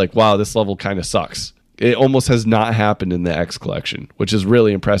I'm just like, wow, this level kind of sucks. It almost has not happened in the X collection, which is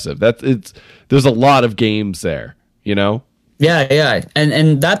really impressive. There's a lot of games there, you know? Yeah.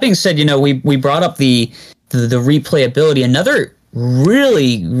 And that being said, you know, we brought up the replayability. Another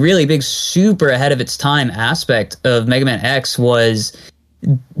really, really big, super ahead of its time aspect of Mega Man X was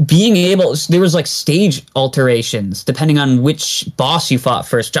being able, there was like stage alterations depending on which boss you fought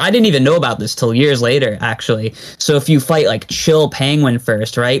first. I didn't even know about this till years later, actually. So if you fight like Chill Penguin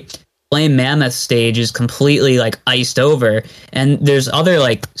first, right? Flame Mammoth stage is completely like iced over, and there's other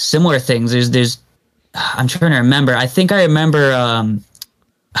like similar things. There's I'm trying to remember. I think I remember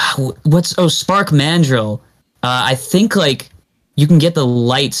Spark Mandrill. I think like you can get the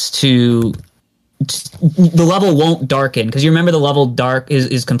lights to the level won't darken, because you remember the level dark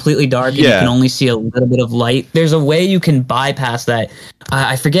is completely dark and you can only see a little bit of light. There's a way you can bypass that.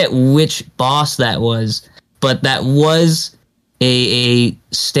 I forget which boss that was, but that was a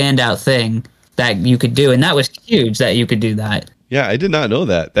standout thing that you could do, and that was huge that you could do that. Yeah, I did not know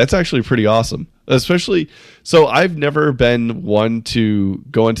that. That's actually pretty awesome. Especially, so I've never been one to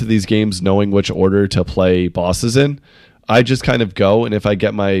go into these games knowing which order to play bosses in. I just kind of go, and if I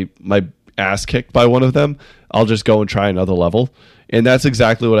get my ass kicked by one of them, I'll just go and try another level. And that's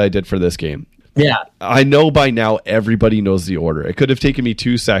exactly what I did for this game. Yeah. I know by now everybody knows the order. It could have taken me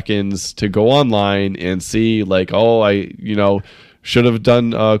 2 seconds to go online and see like, oh, I, should have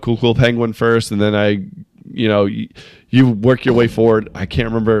done Cool Penguin first, and then you work your way forward. I can't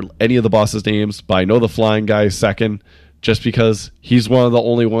remember any of the bosses' names, but I know the flying guy is second, just because he's one of the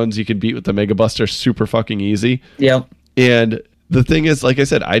only ones you can beat with the Mega Buster super fucking easy. Yep. And the thing is, like I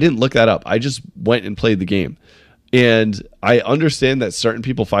said, I didn't look that up. I just went and played the game. And I understand that certain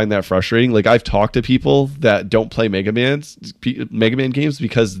people find that frustrating. Like I've talked to people that don't play Mega Man games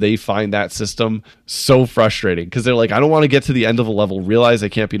because they find that system so frustrating, because they're like, I don't want to get to the end of a level, realize I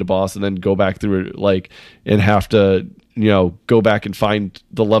can't beat a boss, and then go back through it, like, and have to, go back and find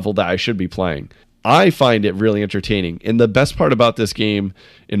the level that I should be playing. I find it really entertaining. And the best part about this game,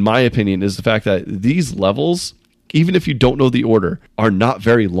 in my opinion, is the fact that these levels, even if you don't know the order, are not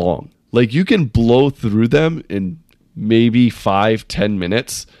very long. Like you can blow through them in maybe 5-10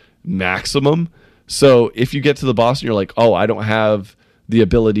 minutes maximum. So if you get to the boss and you're like, oh, I don't have the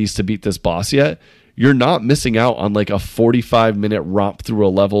abilities to beat this boss yet, you're not missing out on like a 45-minute romp through a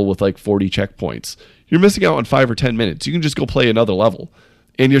level with like 40 checkpoints. You're missing out on 5 or 10 minutes. You can just go play another level,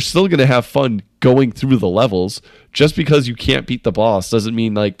 and you're still going to have fun going through the levels. Just because you can't beat the boss doesn't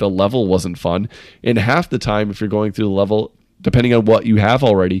mean like the level wasn't fun. And half the time, if you're going through the level, depending on what you have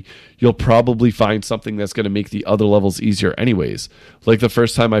already, you'll probably find something that's going to make the other levels easier anyways. Like the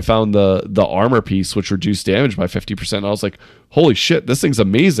first time I found the armor piece, which reduced damage by 50%, I was like, holy shit, this thing's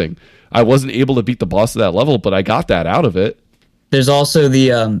amazing. I wasn't able to beat the boss of that level, but I got that out of it. There's also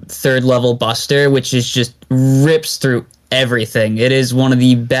the third level Buster, which is just rips through everything. It is one of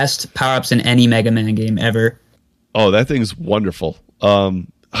the best power-ups in any Mega Man game ever. Oh, that thing's wonderful.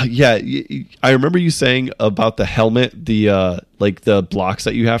 Yeah, I remember you saying about the helmet, the like the blocks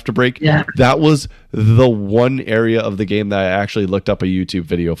that you have to break. Yeah. That was the one area of the game that I actually looked up a YouTube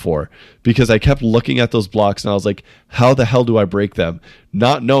video for, because I kept looking at those blocks and I was like, how the hell do I break them?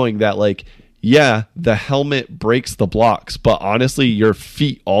 Not knowing that, like, yeah, the helmet breaks the blocks, but honestly, your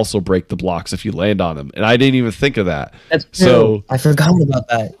feet also break the blocks if you land on them. And I didn't even think of that. That's true. So I forgot about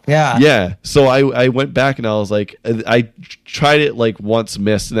that. Yeah. Yeah. So I went back and I was like, I tried it like once,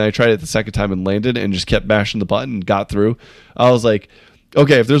 missed, and then I tried it the second time and landed and just kept mashing the button and got through. I was like,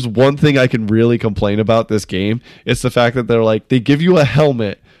 okay, if there's one thing I can really complain about this game, it's the fact that they give you a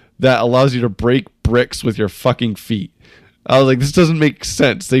helmet that allows you to break bricks with your fucking feet. I was like, this doesn't make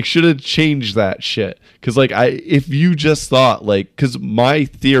sense. They should have changed that shit. Because, like, if you just thought, like, because my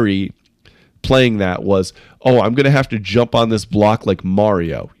theory playing that was, oh, I'm going to have to jump on this block like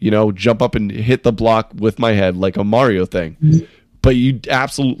Mario, jump up and hit the block with my head like a Mario thing. But you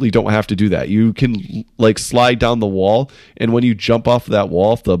absolutely don't have to do that. You can like slide down the wall, and when you jump off that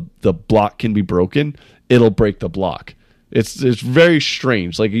wall, if the block can be broken, it'll break the block. It's very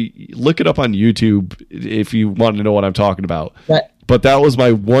strange. Like, look it up on YouTube if you want to know what I'm talking about. But that was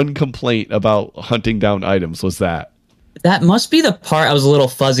my one complaint about hunting down items, was that. That must be the part I was a little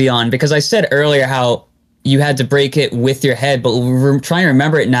fuzzy on, because I said earlier how you had to break it with your head, but we're trying to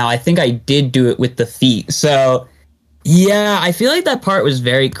remember it now. I think I did do it with the feet. So yeah, I feel like that part was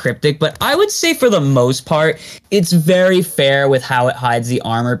very cryptic, but I would say for the most part, it's very fair with how it hides the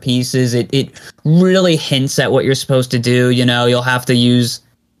armor pieces. It really hints at what you're supposed to do. You know, you'll have to use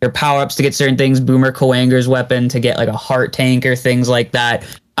your power-ups to get certain things, Boomer Coanger's weapon to get like a heart tank or things like that.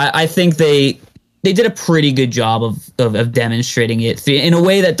 I think they did a pretty good job of demonstrating it in a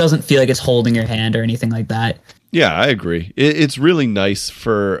way that doesn't feel like it's holding your hand or anything like that. Yeah, I agree. It's really nice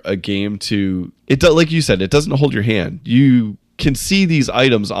for a game to... like you said, it doesn't hold your hand. You can see these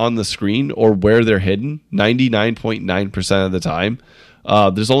items on the screen or where they're hidden 99.9% of the time.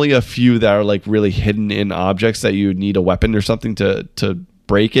 There's only a few that are like really hidden in objects that you would need a weapon or something to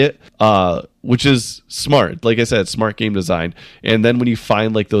break it, which is smart. Like I said, smart game design. And then when you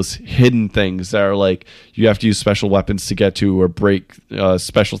find like those hidden things that are like you have to use special weapons to get to or break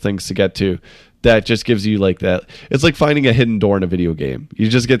special things to get to, that just gives you like that. It's like finding a hidden door in a video game. You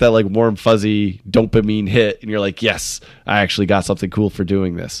just get that like warm, fuzzy dopamine hit, and you're like, yes, I actually got something cool for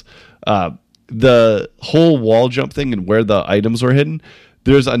doing this. The whole wall jump thing and where the items were hidden,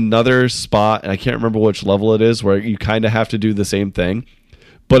 there's another spot, and I can't remember which level it is, where you kind of have to do the same thing,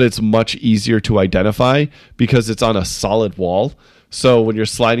 but it's much easier to identify because it's on a solid wall. So when you're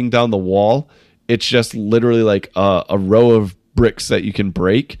sliding down the wall, it's just literally like a row of bricks that you can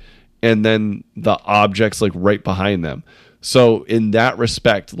break, and then the objects like right behind them. So in that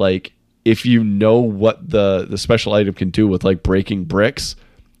respect, like if you know what the special item can do with like breaking bricks,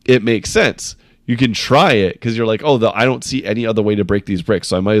 it makes sense. You can try it because you're like, oh, I don't see any other way to break these bricks,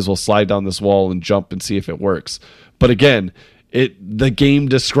 so I might as well slide down this wall and jump and see if it works. But again, the game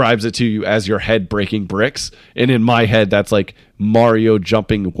describes it to you as your head breaking bricks, and in my head, that's like Mario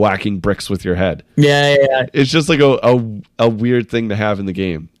jumping, whacking bricks with your head. Yeah. It's just like a weird thing to have in the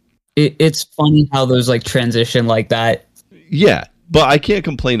game. It's funny how those like transition like that. Yeah, but I can't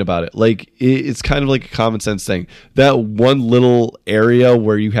complain about it. Like it's kind of like a common sense thing. That one little area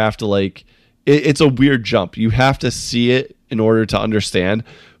where you have to like, it's a weird jump. You have to see it in order to understand,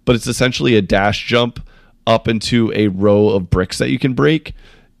 but it's essentially a dash jump up into a row of bricks that you can break,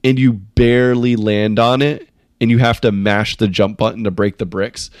 and you barely land on it, and you have to mash the jump button to break the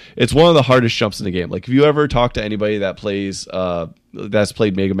bricks. It's one of the hardest jumps in the game. Like if you ever talk to anybody that plays that's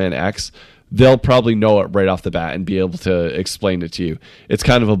played Mega Man X, they'll probably know it right off the bat and be able to explain it to you. It's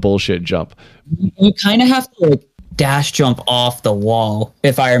kind of a bullshit jump. You kind of have to like dash jump off the wall,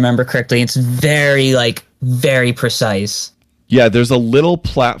 if I remember correctly. It's very precise. Yeah, there's a little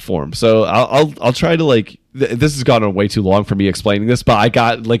platform. So I'll try to like this has gone on way too long for me explaining this, but I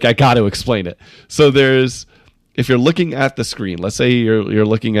got to explain it. So if you're looking at the screen, let's say you're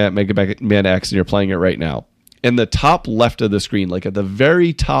looking at Mega Man X and you're playing it right now. In the top left of the screen, like at the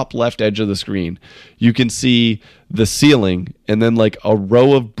very top left edge of the screen, you can see the ceiling and then like a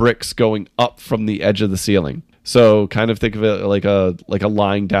row of bricks going up from the edge of the ceiling. So kind of think of it like a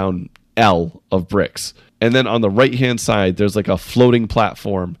lying down L of bricks. And then on the right-hand side, there's like a floating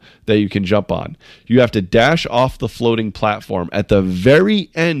platform that you can jump on. You have to dash off the floating platform. At the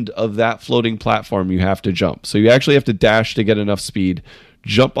very end of that floating platform, you have to jump. So you actually have to dash to get enough speed,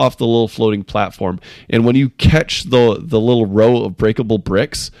 jump off the little floating platform. And when you catch the little row of breakable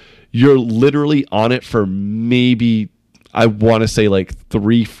bricks, you're literally on it for maybe, I want to say like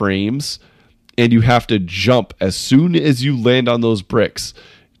 3 frames. And you have to jump as soon as you land on those bricks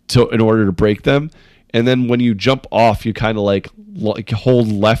in order to break them. And then when you jump off, you kind of like hold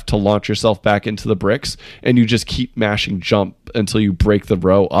left to launch yourself back into the bricks, and you just keep mashing jump until you break the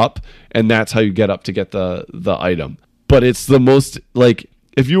row up, and that's how you get up to get the item. But it's the most, like,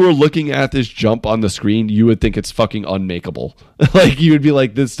 if you were looking at this jump on the screen, you would think it's fucking unmakeable. Like, you would be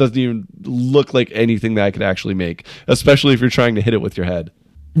like, this doesn't even look like anything that I could actually make, especially if you're trying to hit it with your head.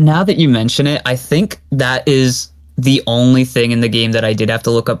 Now that you mention it, I think that is the only thing in the game that I did have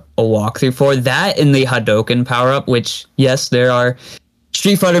to look up a walkthrough for. That and the Hadouken power-up, which, yes, there are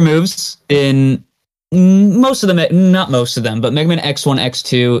Street Fighter moves in most of them, not most of them, but Mega Man X1,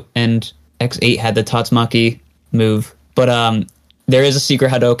 X2, and X8 had the Tatsumaki move. But there is a secret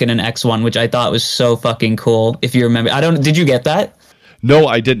Hadouken in X1, which I thought was so fucking cool, if you remember. Did you get that? No,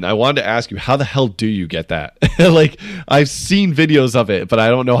 I didn't. I wanted to ask you, how the hell do you get that? Like, I've seen videos of it, but I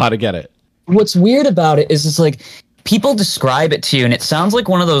don't know how to get it. What's weird about it is it's like, people describe it to you and it sounds like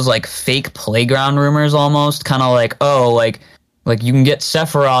one of those like fake playground rumors almost, kind of like, oh, like you can get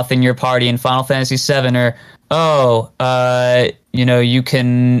Sephiroth in your party in Final Fantasy VII, or you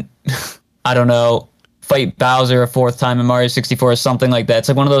can I don't know, fight Bowser a fourth time in Mario 64 or something like that. It's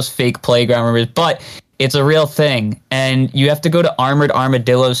like one of those fake playground rumors, but it's a real thing. And you have to go to Armored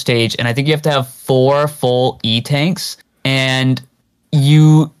Armadillo stage, and I think you have to have 4 full E-tanks. And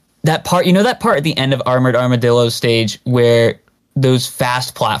that part at the end of Armored Armadillo stage where those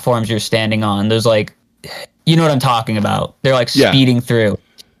fast platforms you're standing on, those like, you know what I'm talking about. They're like speeding through.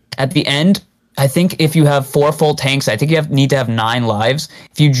 At the end, I think if you have 4 full tanks, I think you need to have 9 lives.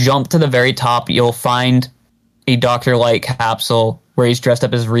 If you jump to the very top, you'll find a Dr. Light capsule where he's dressed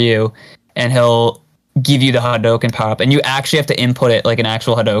up as Ryu, and he'll give you the Hadouken power-up. And you actually have to input it like an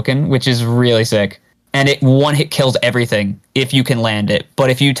actual Hadouken, which is really sick. And it one hit kills everything if you can land it. But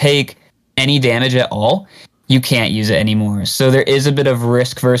if you take any damage at all, you can't use it anymore. So there is a bit of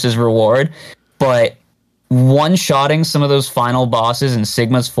risk versus reward. But one-shotting some of those final bosses in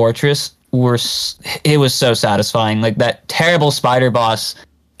Sigma's Fortress it was so satisfying. Like that terrible spider boss,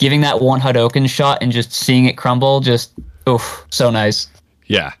 giving that one Hadouken shot and just seeing it crumble, just so nice.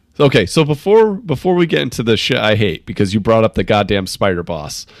 Yeah. Okay, so before we get into the shit I hate, because you brought up the goddamn spider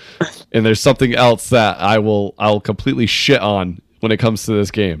boss, and there's something else that I'll completely shit on when it comes to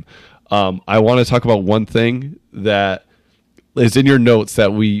this game. I want to talk about one thing that is in your notes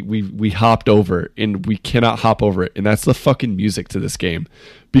that we hopped over, and we cannot hop over it, and that's the fucking music to this game.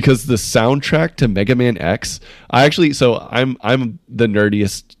 Because the soundtrack to Mega Man X, I'm the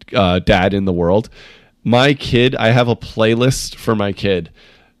nerdiest dad in the world. My kid, I have a playlist for my kid,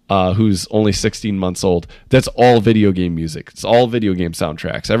 who's only 16 months old. That's all video game music. It's all video game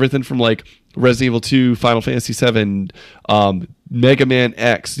soundtracks. Everything from like Resident Evil 2, Final Fantasy 7, Mega Man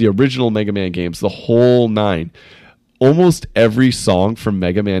X, the original Mega Man games, the whole 9. Almost every song from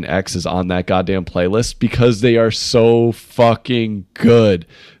Mega Man X is on that goddamn playlist because they are so fucking good.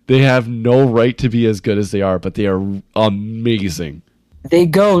 They have no right to be as good as they are, but they are amazing. They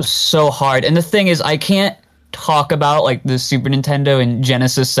go so hard. And the thing is, I can't talk about like the Super Nintendo and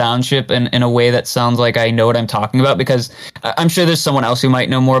Genesis sound chip in a way that sounds like I know what I'm talking about, because I'm sure there's someone else who might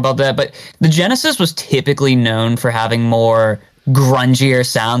know more about that. But the Genesis was typically known for having more grungier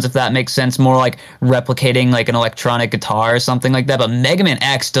sounds, if that makes sense, more like replicating like an electronic guitar or something like that. But Mega Man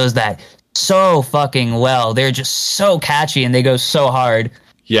X does that so fucking well. They're just so catchy and they go so hard.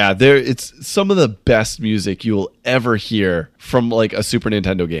 Yeah, it's some of the best music you will ever hear from like a Super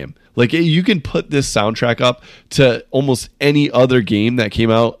Nintendo game. Like you can put this soundtrack up to almost any other game that came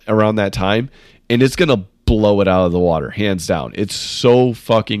out around that time, and it's gonna blow it out of the water, hands down. It's so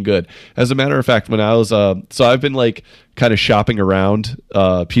fucking good. As a matter of fact, when I was so I've been like kind of shopping around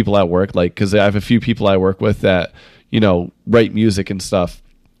people at work, like because I have a few people I work with that write music and stuff,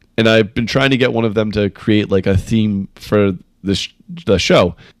 and I've been trying to get one of them to create like a theme for the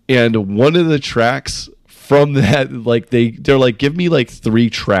show. And one of the tracks from that, like they're like, give me like 3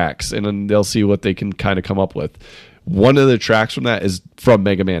 tracks, and then they'll see what they can kind of come up with. One of the tracks from that is from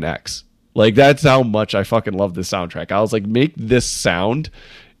Mega Man X. Like, that's how much I fucking love this soundtrack. I was like, make this sound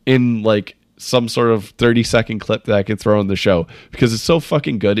in like some sort of 30-second clip that I can throw in the show, because it's so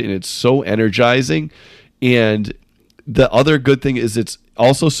fucking good and it's so energizing. And the other good thing is it's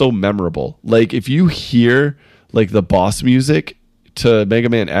also so memorable. Like, if you hear like the boss music to Mega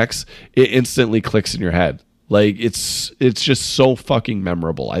Man X, it instantly clicks in your head. Like, it's just so fucking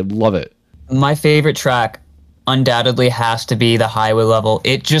memorable. I love it. My favorite track undoubtedly has to be the highway level.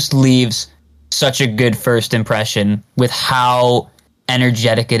 It just leaves such a good first impression with how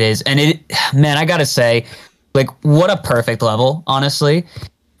energetic it is. And man, I gotta say, like, what a perfect level, honestly.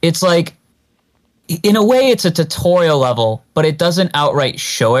 It's like, in a way, it's a tutorial level, but it doesn't outright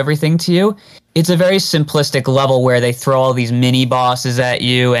show everything to you. It's a very simplistic level where they throw all these mini bosses at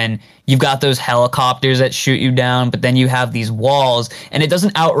you, and you've got those helicopters that shoot you down, but then you have these walls, and it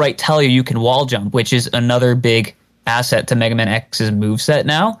doesn't outright tell you can wall jump, which is another big asset to Mega Man X's moveset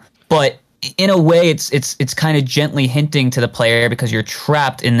now. But in a way, it's kind of gently hinting to the player, because you're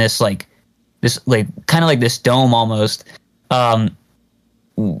trapped in this kind of like this dome almost,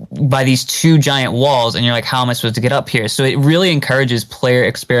 by these 2 giant walls, and you're like, how am I supposed to get up here? So it really encourages player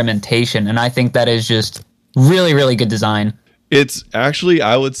experimentation, and I think that is just really, really good design. It's actually,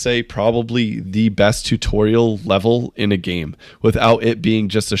 I would say, probably the best tutorial level in a game, without it being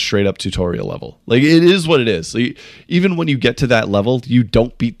just a straight up tutorial level. Like, it is what it is. Like, even when you get to that level, you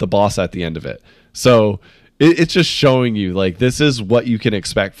don't beat the boss at the end of it. So it's just showing you, like, this is what you can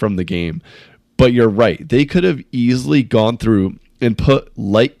expect from the game. But you're right. They could have easily gone through and put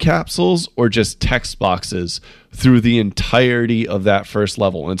light capsules or just text boxes through the entirety of that first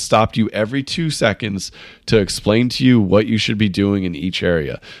level and stopped you every 2 seconds to explain to you what you should be doing in each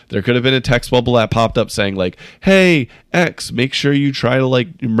area. There could have been a text bubble that popped up saying like, hey, X, make sure you try to like,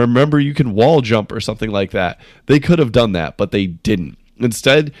 remember you can wall jump or something like that. They could have done that, but they didn't.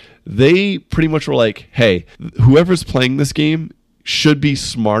 Instead, they pretty much were like, hey, whoever's playing this game should be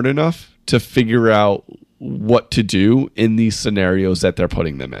smart enough to figure out what to do in these scenarios that they're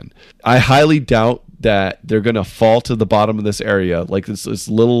putting them in. I highly doubt that they're going to fall to the bottom of this area, like this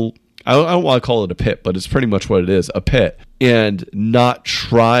little, I don't want to call it a pit, but it's pretty much what it is, a pit, and not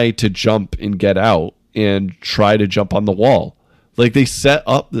try to jump and get out and try to jump on the wall. Like they set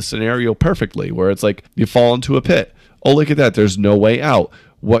up the scenario perfectly where it's like you fall into a pit. Oh, look at that. There's no way out.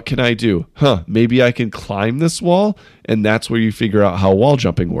 What can I do? Maybe I can climb this wall. And that's where you figure out how wall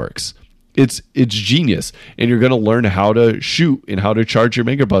jumping works. It's genius. And you're going to learn how to shoot and how to charge your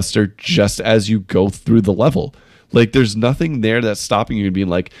Mega Buster just as you go through the level. Like there's nothing there that's stopping you and being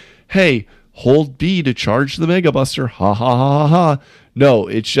like, hey, hold B to charge the Mega Buster. Ha ha ha ha ha. No,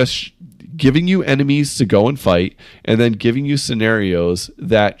 it's just giving you enemies to go and fight and then giving you scenarios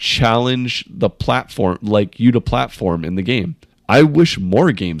that challenge the platform, like you to platform in the game. I wish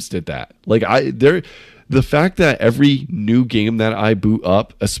more games did that. Like the fact that every new game that I boot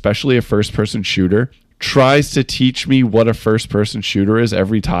up, especially a first-person shooter, tries to teach me what a first-person shooter is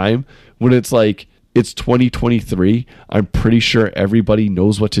every time when it's like, it's 2023. I'm pretty sure everybody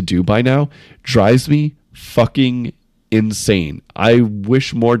knows what to do by now. Drives me fucking insane. I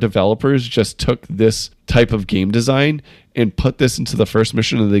wish more developers just took this type of game design and put this into the first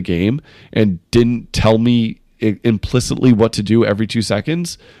mission of the game and didn't tell me implicitly what to do every 2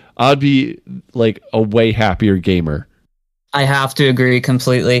 seconds. I'd be like a way happier gamer. I have to agree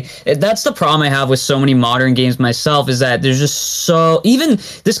completely. That's the problem I have with so many modern games myself, is that there's just so, even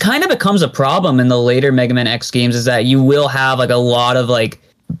this kind of becomes a problem in the later Mega Man X games, is that you will have like a lot of like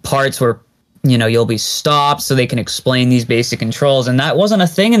parts where, you know, you'll be stopped so they can explain these basic controls. And that wasn't a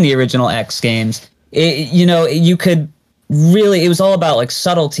thing in the original X games. You could really, it was all about like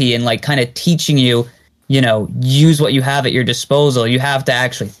subtlety and like kind of teaching you, you know, use what you have at your disposal. You have to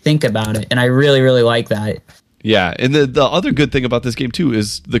actually think about it. And I really, really like that. Yeah. And the other good thing about this game too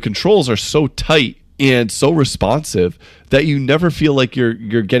is the controls are so tight and so responsive that you never feel like you're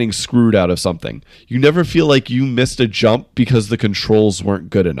getting screwed out of something. You never feel like you missed a jump because the controls weren't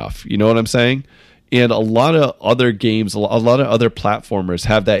good enough. You know what I'm saying? And a lot of other games, a lot of other platformers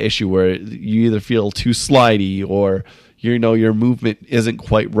have that issue where you either feel too slidey or your movement isn't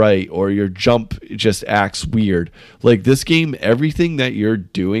quite right or your jump just acts weird. Like this game, everything that you're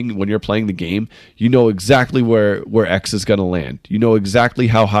doing when you're playing the game, you know exactly where X is going to land. You know exactly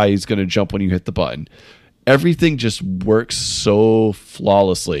how high he's going to jump when you hit the button. Everything just works so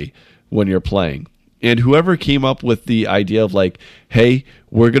flawlessly when you're playing. And whoever came up with the idea of like, hey,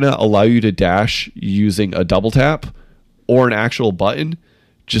 we're going to allow you to dash using a double tap or an actual button,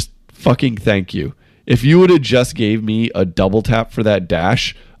 just fucking thank you. If you would have just gave me a double tap for that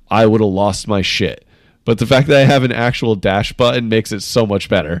dash, I would have lost my shit. But the fact that I have an actual dash button makes it so much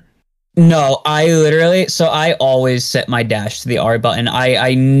better. No, I always set my dash to the R button.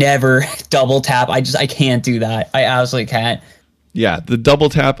 I never double tap. I can't do that. I absolutely can't. Yeah, the double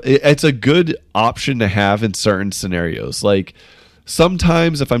tap, it's a good option to have in certain scenarios. Like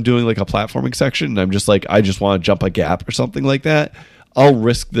sometimes if I'm doing like a platforming section and I'm just like, I just want to jump a gap or something like that, I'll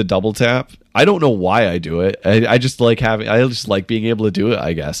risk the double tap. I don't know why I do it. I just like being able to do it,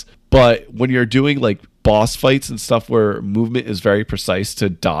 I guess. But when you're doing like boss fights and stuff where movement is very precise to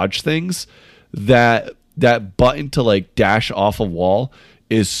dodge things, that button to like dash off a wall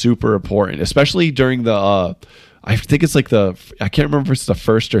is super important, especially during the I think it's like I can't remember if it's the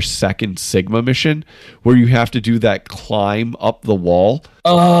first or second Sigma mission where you have to do that climb up the wall.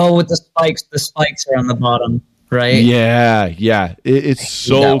 Oh, with the spikes are on the bottom. Right? Yeah. It's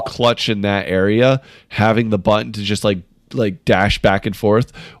so clutch in that area, having the button to just like dash back and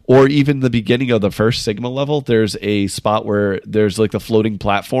forth. Or even the beginning of the first Sigma level, there's a spot where there's like the floating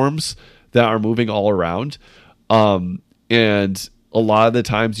platforms that are moving all around. And a lot of the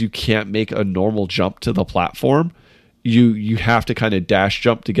times you can't make a normal jump to the platform. You have to kind of dash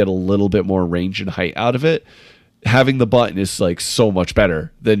jump to get a little bit more range and height out of it. Having the button is like so much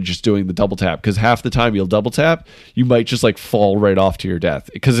better than just doing the double tap, because half the time you'll double tap, you might just like fall right off to your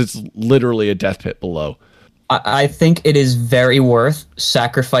death because it's literally a death pit below. I think it is very worth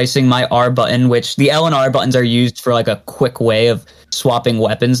sacrificing my R button, which the L and R buttons are used for like a quick way of swapping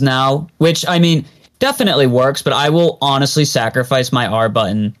weapons now, which I mean, definitely works, but I will honestly sacrifice my R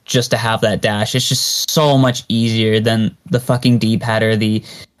button just to have that dash. It's just so much easier than the fucking D-pad or the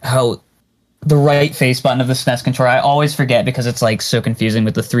right face button of the SNES controller. I always forget because it's like so confusing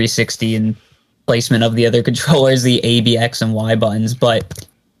with the 360 and placement of the other controllers, the A, B, X, and Y buttons. But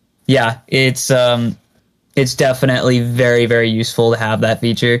yeah, it's definitely very, very useful to have that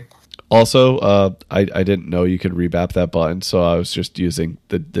feature. Also, I didn't know you could remap that button, so I was just using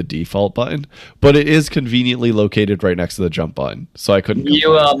the default button. But it is conveniently located right next to the jump button, so I couldn't.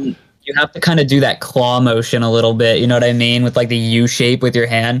 You have to kind of do that claw motion a little bit. You know what I mean, with like the U shape with your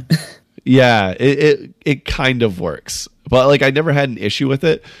hand. Yeah, it kind of works, but like I never had an issue with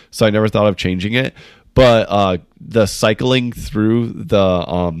it, so I never thought of changing it. But the cycling through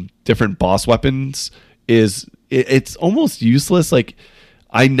the different boss weapons it's almost useless. Like,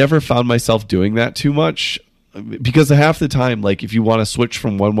 I never found myself doing that too much because half the time, like if you want to switch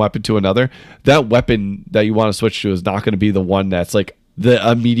from one weapon to another, that weapon that you want to switch to is not going to be the one that's like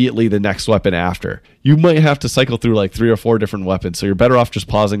immediately the next weapon after. You might have to cycle through like 3 or 4 different weapons, so you're better off just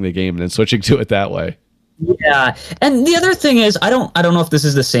pausing the game and then switching to it that way. Yeah, and the other thing is, I don't know if this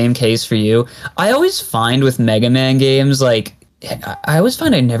is the same case for you. I always find with Mega Man games, like I always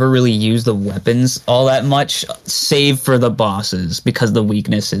find I never really use the weapons all that much, save for the bosses because of the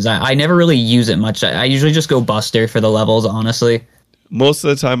weaknesses. I never really use it much. I usually just go Buster for the levels, honestly. Most of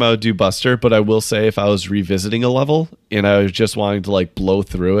the time I would do Buster, but I will say if I was revisiting a level and I was just wanting to like blow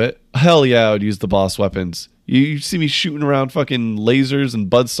through it, hell yeah, I would use the boss weapons. You see me shooting around fucking lasers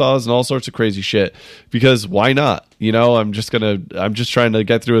and buzzsaws and all sorts of crazy shit because why not? You know, I'm just trying to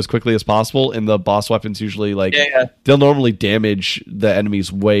get through as quickly as possible, and the boss weapons usually they'll normally damage the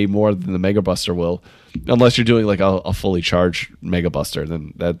enemies way more than the Mega Buster will, unless you're doing like a fully charged Mega Buster.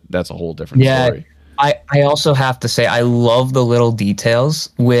 Then that's a whole different story. I also have to say I love the little details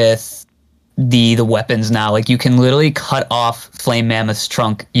with the weapons now. Like you can literally cut off Flame Mammoth's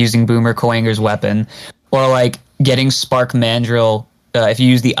trunk using Boomer Koenger's weapon, or like getting Spark Mandrill. If you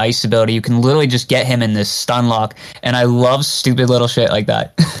use the ice ability, you can literally just get him in this stun lock. And I love stupid little shit like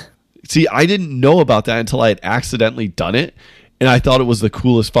that. See, I didn't know about that until I had accidentally done it. And I thought it was the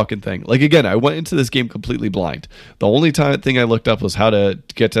coolest fucking thing. Like, again, I went into this game completely blind. The only thing I looked up was how to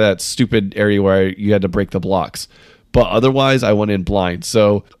get to that stupid area where you had to break the blocks. But otherwise, I went in blind.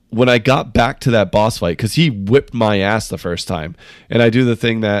 So when I got back to that boss fight, because he whipped my ass the first time, and I do the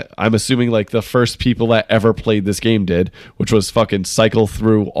thing that I'm assuming like the first people that ever played this game did, which was fucking cycle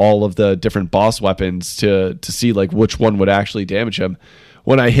through all of the different boss weapons to see like which one would actually damage him.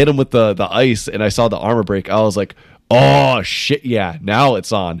 When I hit him with the ice and I saw the armor break, I was like, oh shit, yeah, now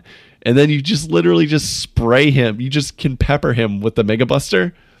it's on. And then you just literally just spray him. You just can pepper him with the Mega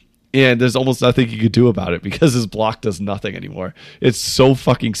Buster, and there's almost nothing you could do about it because his block does nothing anymore. It's so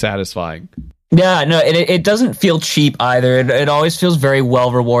fucking satisfying. Yeah, no, it doesn't feel cheap either. It always feels very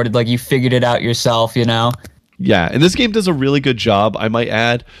well rewarded, like you figured it out yourself, you know? Yeah, and this game does a really good job, I might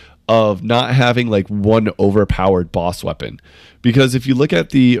add, of not having like one overpowered boss weapon. Because if you look at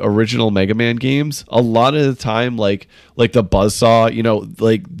the original Mega Man games, a lot of the time, like the Buzzsaw, you know,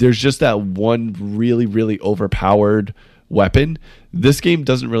 like there's just that one really, really overpowered weapon. This game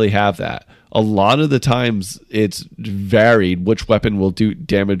doesn't really have that. A lot of the times it's varied which weapon will do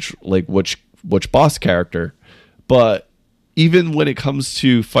damage, like which boss character. But even when it comes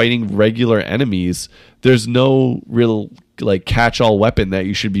to fighting regular enemies, there's no real like catch-all weapon that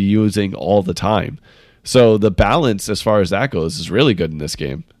you should be using all the time. So the balance as far as that goes is really good in this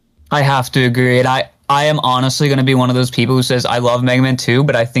game. I have to agree. And I am honestly going to be one of those people who says I love Mega Man 2,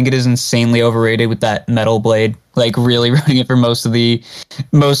 but I think it is insanely overrated with that metal blade, like really running it for most of the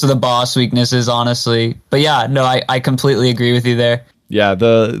boss weaknesses, honestly. But yeah, no, I completely agree with you there. Yeah,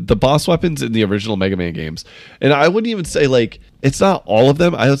 the boss weapons in the original Mega Man games, and I wouldn't even say like it's not all of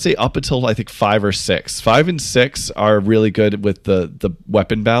them. I would say up until I think 5 or 6. 5 and 6 are really good with the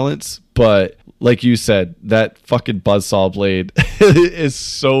weapon balance, but like you said, that fucking buzzsaw blade is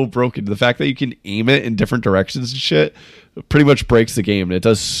so broken. The fact that you can aim it in different directions and shit pretty much breaks the game, and it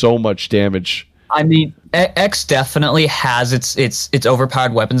does so much damage. I mean, X definitely has its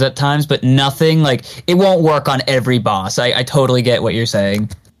overpowered weapons at times, but nothing like it won't work on every boss. I totally get what you're saying.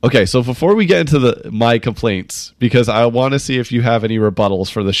 Okay, so before we get into my complaints, because I want to see if you have any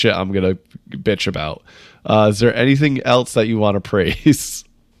rebuttals for the shit I'm gonna bitch about, is there anything else that you want to praise?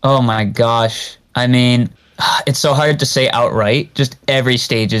 Oh my gosh. I mean, it's so hard to say outright. Just every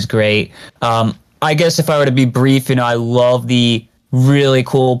stage is great. I guess if I were to be brief, you know, I love the really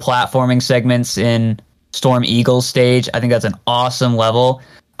cool platforming segments in Storm Eagle's stage. I think that's an awesome level.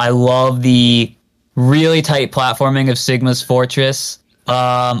 I love the really tight platforming of Sigma's Fortress.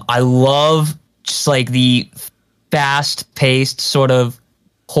 I love just like the fast-paced sort of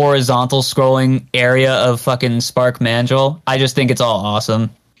horizontal scrolling area of fucking Spark Mandrill. I just think it's all awesome.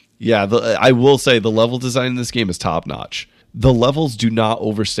 Yeah, I will say the level design in this game is top notch. The levels do not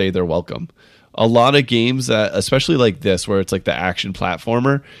overstay their welcome. A lot of games, especially like this, where it's like the action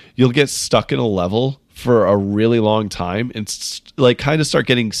platformer, you'll get stuck in a level for a really long time and like kind of start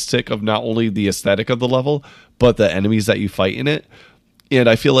getting sick of not only the aesthetic of the level, but the enemies that you fight in it. And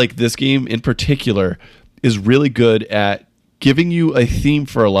I feel like this game in particular is really good at giving you a theme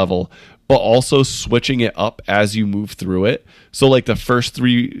for a level, but also switching it up as you move through it. So like the first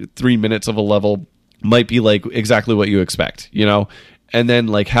three minutes of a level might be like exactly what you expect, you know? And then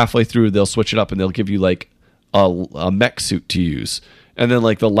like halfway through, they'll switch it up and they'll give you like a mech suit to use. And then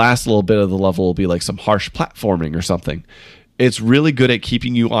like the last little bit of the level will be like some harsh platforming or something. It's really good at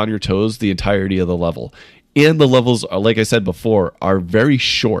keeping you on your toes the entirety of the level. And the levels, are, like I said before, are very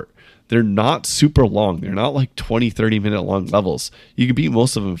short. They're not super long. They're not like 20, 30-minute long levels. You can beat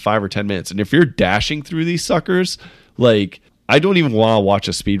most of them in 5 or 10 minutes. And if you're dashing through these suckers, like, I don't even want to watch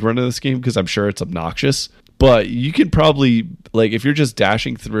a speed run of this game because I'm sure it's obnoxious. But you can probably, like, if you're just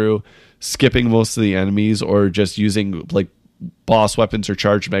dashing through, skipping most of the enemies, or just using, like, boss weapons or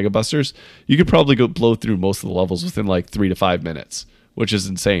charged Mega Busters, you could probably go blow through most of the levels within, like, 3 to 5 minutes, which is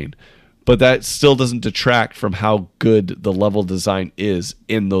insane. But that still doesn't detract from how good the level design is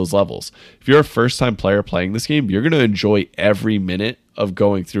in those levels. If you're a first-time player playing this game, you're going to enjoy every minute of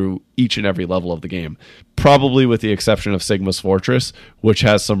going through each and every level of the game. Probably with the exception of Sigma's Fortress, which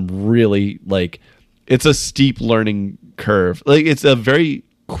has some really, like, it's a steep learning curve. Like, it's a very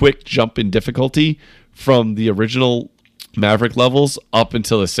quick jump in difficulty from the original Maverick levels up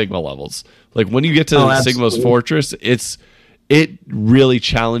until the Sigma levels. Like, when you get to Sigma's Fortress, it really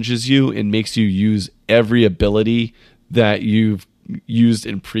challenges you and makes you use every ability that you've used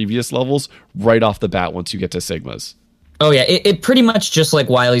in previous levels right off the bat once you get to Sigma's. Oh, yeah. It pretty much, just like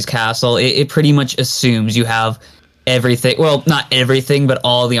Wily's Castle, it pretty much assumes you have everything. Well, not everything, but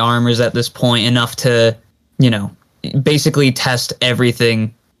all the armors at this point, enough to, you know, basically test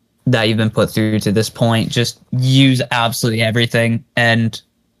everything that you've been put through to this point. Just use absolutely everything. And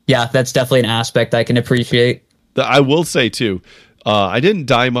yeah, that's definitely an aspect I can appreciate. I will say too, I didn't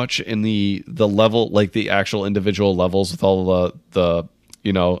die much in the level, like the actual individual levels with all the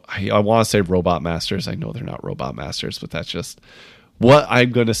you know, I want to say robot masters. I know they're not robot masters, but that's just what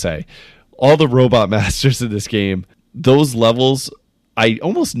I'm going to say. All the robot masters in this game, those levels, I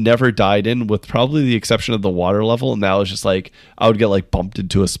almost never died in, with probably the exception of the water level. And that was just like, I would get like bumped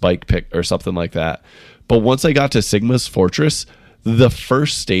into a spike pick or something like that. But once I got to Sigma's Fortress, the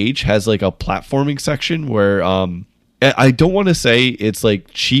first stage has like a platforming section where I don't want to say it's like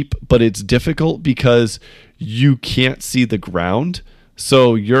cheap, but it's difficult because you can't see the ground.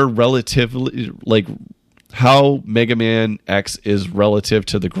 So you're relatively, like, how Mega Man X is relative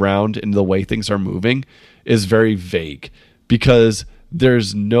to the ground and the way things are moving is very vague, because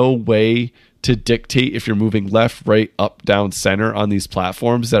there's no way to dictate if you're moving left, right, up, down, center on these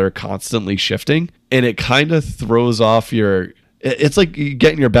platforms that are constantly shifting. And it kind of throws off it's like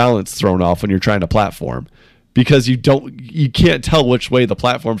getting your balance thrown off when you're trying to platform, because you can't tell which way the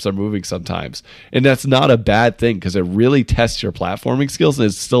platforms are moving sometimes. And that's not a bad thing, because it really tests your platforming skills, and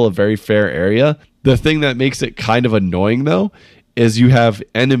it's still a very fair area. The thing that makes it kind of annoying, though, is you have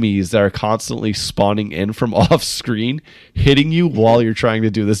enemies that are constantly spawning in from off screen, hitting you while you're trying to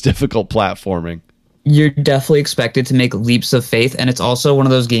do this difficult platforming. You're definitely expected to make leaps of faith, and it's also one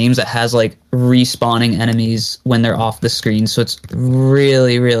of those games that has like respawning enemies when they're off the screen, so it's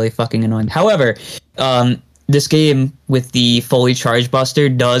really, really fucking annoying. However, this game with the fully charged buster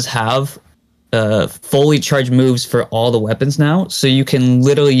does have fully charged moves for all the weapons now, so you can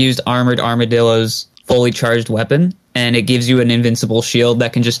literally use Armored Armadillo's fully charged weapon, and it gives you an invincible shield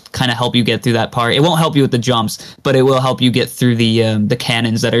that can just kind of help you get through that part. It won't help you with the jumps, but it will help you get through the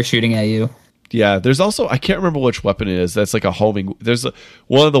cannons that are shooting at you. Yeah, there's also, I can't remember which weapon it is. That's like a homing.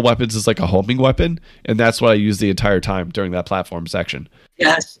 One of the weapons is like a homing weapon, and that's what I use the entire time during that platform section.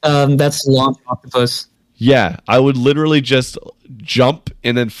 Yes, that's Launch Octopus. Yeah, I would literally just jump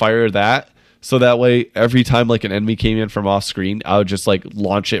and then fire that. So that way, every time like an enemy came in from off screen, I would just like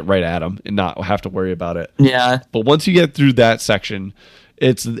launch it right at them and not have to worry about it. Yeah. But once you get through that section,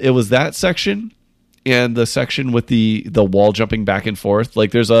 it was that section and the section with the wall jumping back and forth. Like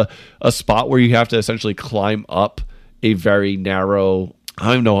there's a spot where you have to essentially climb up a very narrow,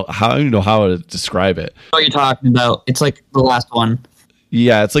 I don't even know how to describe it. What you're talking about. It's like the last one.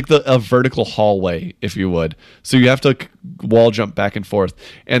 Yeah, it's like a vertical hallway, if you would. So you have to wall jump back and forth.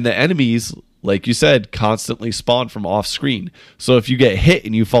 And the enemies, like you said, constantly spawn from off screen. So if you get hit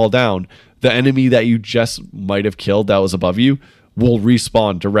and you fall down, the enemy that you just might have killed that was above you will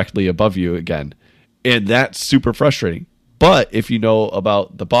respawn directly above you again. And that's super frustrating. But if you know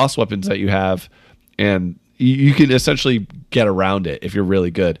about the boss weapons that you have, and you can essentially get around it if you're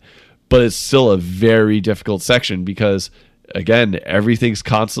really good. But it's still a very difficult section because, again, everything's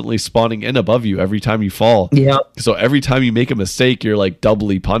constantly spawning in above you every time you fall. Yeah. So every time you make a mistake, you're like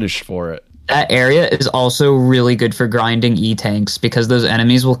doubly punished for it. That area is also really good for grinding E-tanks because those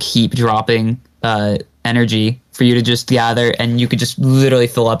enemies will keep dropping energy for you to just gather, and you could just literally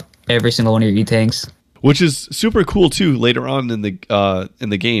fill up every single one of your E-tanks. Which is super cool too later on in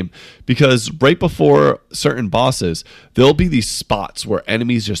the game, because right before certain bosses, there'll be these spots where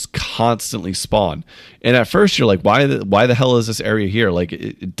enemies just constantly spawn. And at first you're like, why the hell is this area here? Like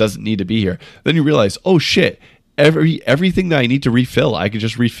it doesn't need to be here. Then you realize, oh shit, everything that I need to refill, I can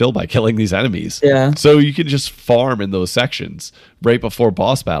just refill by killing these enemies. Yeah. So you can just farm in those sections right before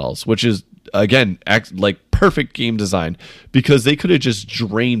boss battles, which is, again, like perfect game design, because they could have just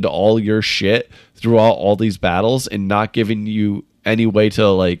drained all your shit throughout all these battles and not given you any way to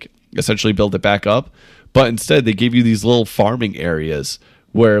like essentially build it back up. But instead they gave you these little farming areas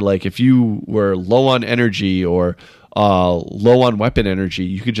where, like, if you were low on energy or low on weapon energy,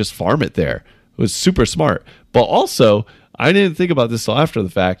 you could just farm it there. It was super smart. But also, I didn't think about this till after the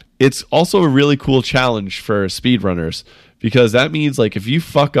fact, it's also a really cool challenge for speedrunners, because that means, like, if you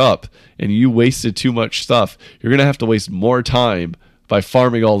fuck up and you wasted too much stuff, you're going to have to waste more time by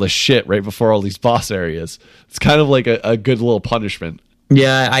farming all this shit right before all these boss areas. It's kind of like a good little punishment.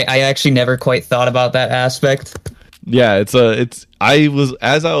 Yeah, I actually never quite thought about that aspect. Yeah, I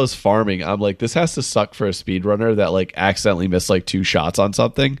was farming, I'm like, this has to suck for a speedrunner that like accidentally missed like 2 shots on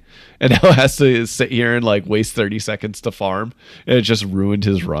something and now has to sit here and like waste 30 seconds to farm, and it just ruined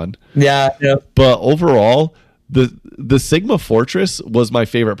his run. Yeah. But overall, the Sigma Fortress was my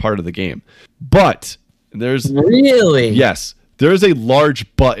favorite part of the game. But there's really, yes, there's a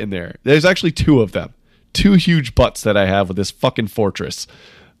large but in there. There's actually 2 of them. 2 huge buts that I have with this fucking fortress.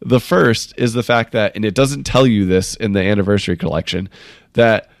 The first is the fact that, and it doesn't tell you this in the Anniversary Collection,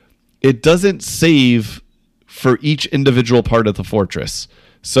 that it doesn't save for each individual part of the fortress.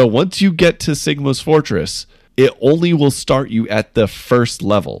 So once you get to Sigma's Fortress, it only will start you at the first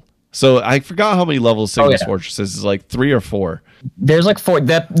level. So I forgot how many levels Sigma's Fortress is. It's like 3 or 4. There's like 4.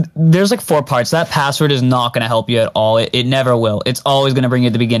 There's like 4 parts. That password is not going to help you at all. It never will. It's always going to bring you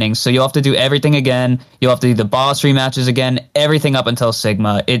at the beginning. So you'll have to do everything again. You'll have to do the boss rematches again. Everything up until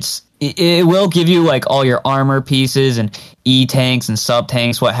Sigma. It will give you like all your armor pieces and E-tanks and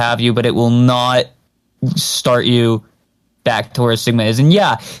sub-tanks, what have you, but it will not start you back to where Sigma is. And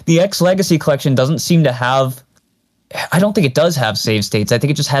yeah, the X Legacy Collection doesn't seem to have... I don't think it does have save states. I think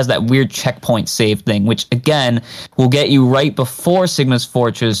it just has that weird checkpoint save thing, which, again, will get you right before Sigma's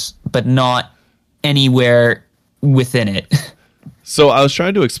Fortress, but not anywhere within it. So I was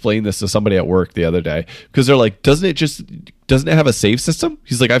trying to explain this to somebody at work the other day, because they're like, doesn't it have a save system?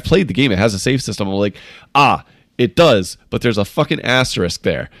 He's like, I've played the game. It has a save system. I'm like, it does, but there's a fucking asterisk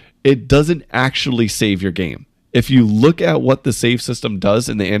there. It doesn't actually save your game. If you look at what the save system does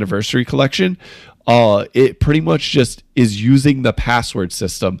in the Anniversary Collection, it pretty much just is using the password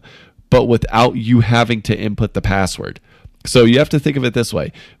system, but without you having to input the password. So you have to think of it this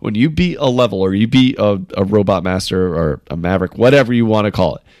way. When you beat a level, or you beat a Robot Master or a Maverick, whatever you want to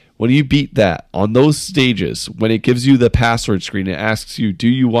call it, when you beat that, on those stages, when it gives you the password screen, it asks you, do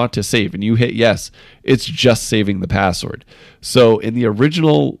you want to save? And you hit yes, it's just saving the password. So in the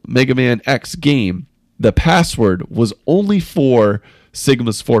original Mega Man X game, the password was only for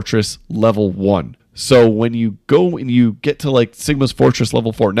Sigma's Fortress level 1. So when you go and you get to like Sigma's Fortress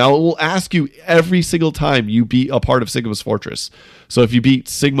level 4, now it will ask you every single time you beat a part of Sigma's Fortress. So if you beat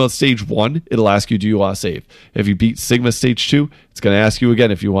Sigma stage 1, it'll ask you, do you want to save? If you beat Sigma stage 2, it's going to ask you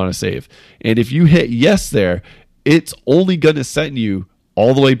again if you want to save. And if you hit yes there, it's only going to send you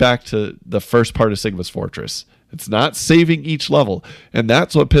all the way back to the first part of Sigma's Fortress. It's not saving each level. And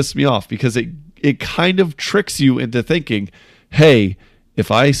that's what pissed me off, because it kind of tricks you into thinking, hey, if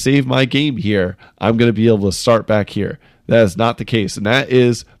I save my game here, I'm going to be able to start back here. That is not the case. And that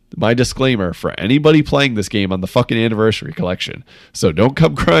is my disclaimer for anybody playing this game on the fucking Anniversary Collection. So don't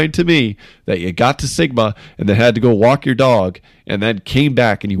come crying to me that you got to Sigma and then had to go walk your dog and then came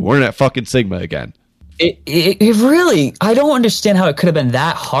back and you weren't at fucking Sigma again. It really, I don't understand how it could have been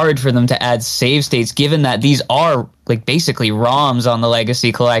that hard for them to add save states, given that these are like basically ROMs on the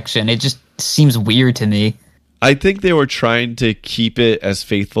Legacy Collection. It just seems weird to me. I think they were trying to keep it as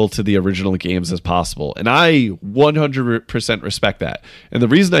faithful to the original games as possible. And I 100% respect that. And the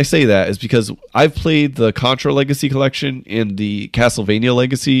reason I say that is because I've played the Contra Legacy Collection and the Castlevania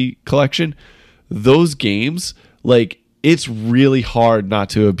Legacy Collection. Those games, like, it's really hard not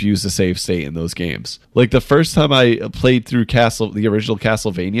to abuse the save state in those games. Like, the first time I played through the original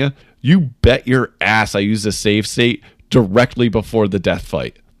Castlevania, you bet your ass I used a save state directly before the death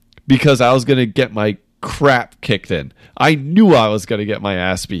fight because I was going to get my crap kicked in. I knew I was going to get my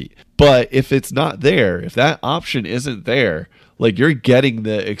ass beat. But if it's not there, if that option isn't there, like, you're getting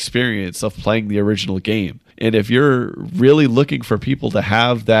the experience of playing the original game. And if you're really looking for people to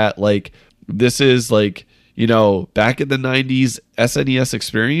have that, like, this is like, you know, back in the 90s SNES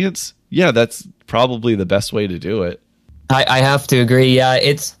experience, yeah, that's probably the best way to do it. I have to agree. Yeah,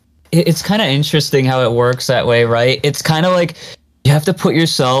 it's kind of interesting how it works that way, right? It's kind of like you have to put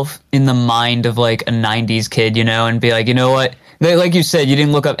yourself in the mind of like a 90s kid, you know, and be like, you know what? Like you said, you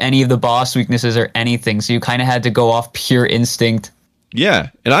didn't look up any of the boss weaknesses or anything, so you kind of had to go off pure instinct.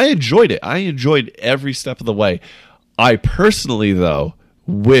 Yeah, and I enjoyed it. I enjoyed every step of the way. I personally, though,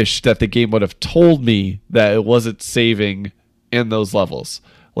 wish that the game would have told me that it wasn't saving in those levels.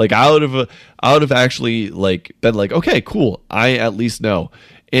 Like, I would have actually like been like, okay, cool, I at least know.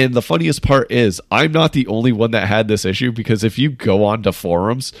 And the funniest part is I'm not the only one that had this issue, because if you go on to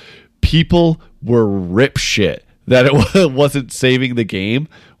forums, people were rip shit that it wasn't saving the game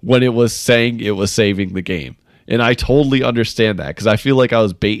when it was saying it was saving the game. And I totally understand that, because I feel like I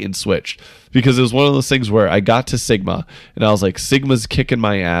was bait and switched, because it was one of those things where I got to Sigma and I was like, Sigma's kicking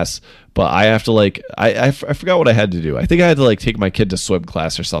my ass, but I have to like, I forgot what I had to do. I think I had to like take my kid to swim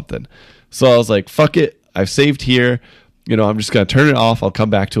class or something. So I was like, fuck it. I've saved here. You know, I'm just going to turn it off. I'll come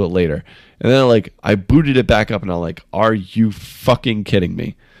back to it later. And then like I booted it back up and I'm like, are you fucking kidding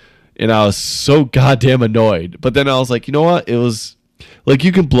me? And I was so goddamn annoyed. But then I was like, you know what? It was like,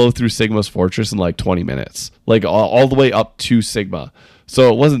 you can blow through Sigma's Fortress in like 20 minutes, like all the way up to Sigma.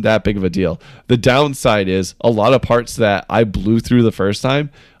 So it wasn't that big of a deal. The downside is a lot of parts that I blew through the first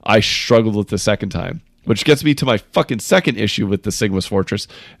time, I struggled with the second time, which gets me to my fucking second issue with the Sigma's Fortress.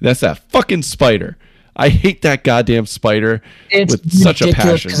 And that's that fucking spider. I hate that goddamn spider with such a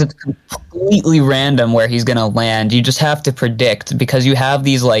passion. Because it's completely random where he's going to land. You just have to predict, because you have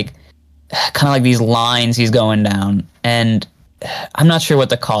these like, kind of like these lines he's going down. And I'm not sure what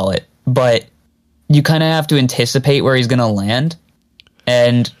to call it, but you kind of have to anticipate where he's going to land.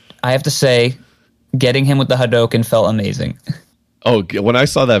 And I have to say, getting him with the Hadouken felt amazing. Oh, when I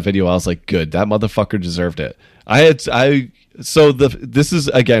saw that video, I was like, good, that motherfucker deserved it. This is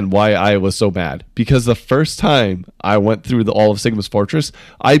again why I was so mad, because the first time I went through all of Sigma's Fortress,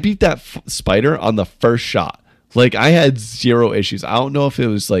 I beat that spider on the first shot. Like, I had zero issues. I don't know if it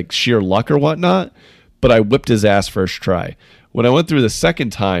was like sheer luck or whatnot, but I whipped his ass first try. When I went through the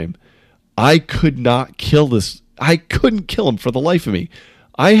second time, I could not kill this. I couldn't kill him for the life of me.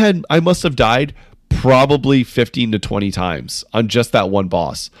 I must have died probably 15 to 20 times on just that one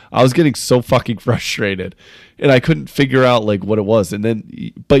boss. I was getting so fucking frustrated, and I couldn't figure out like what it was. And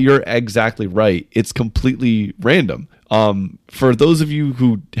then, but you're exactly right. It's completely random. For those of you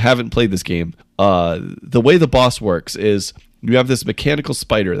who haven't played this game, the way the boss works is you have this mechanical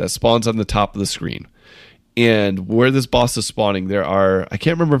spider that spawns on the top of the screen. And where this boss is spawning, there are, I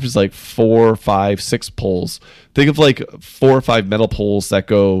can't remember if it's like 4, 5, 6 poles. Think of like 4 or 5 metal poles that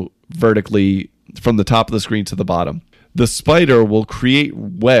go vertically from the top of the screen to the bottom. The spider will create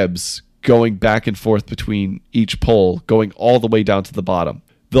webs going back and forth between each pole, going all the way down to the bottom.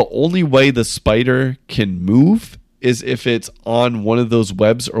 The only way the spider can move is if it's on one of those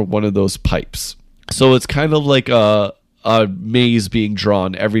webs or one of those pipes. So it's kind of like a maze being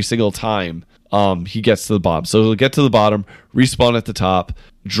drawn every single time he gets to the bottom. So he'll get to the bottom, respawn at the top,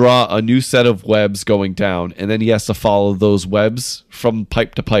 draw a new set of webs going down, and then he has to follow those webs from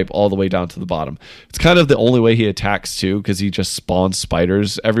pipe to pipe all the way down to the bottom. It's kind of the only way he attacks too, because he just spawns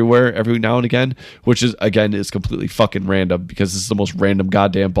spiders everywhere every now and again, which is completely fucking random, because this is the most random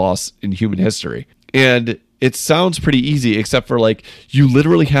goddamn boss in human history. And it sounds pretty easy, except for like you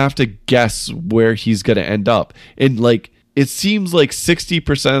literally have to guess where he's going to end up. And like it seems like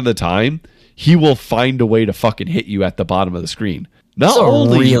 60% of the time he will find a way to fucking hit you at the bottom of the screen. Not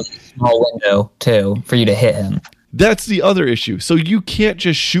only a really small window too for you to hit him. That's the other issue. So you can't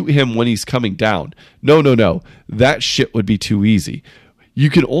just shoot him when he's coming down. No. That shit would be too easy. You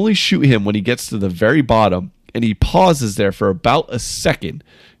can only shoot him when he gets to the very bottom and he pauses there for about a second.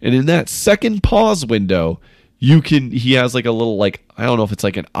 And in that second pause window, he has like a little, like, I don't know if it's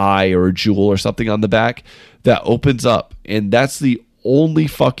like an eye or a jewel or something on the back that opens up. And that's the only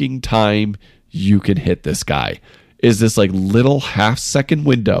fucking time you can hit this guy is this like little half-second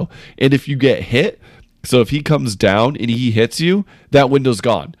window. And if you get hit, so if he comes down and he hits you, that window's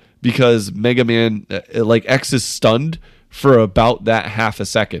gone because Mega Man, like X is stunned for about that half a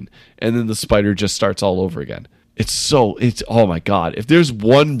second. And then the spider just starts all over again. It's oh my God. If there's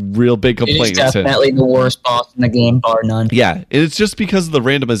one real big complaint, it's definitely the worst boss in the game, bar none. Yeah, and it's just because of the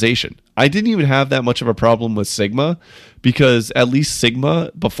randomization. I didn't even have that much of a problem with Sigma because at least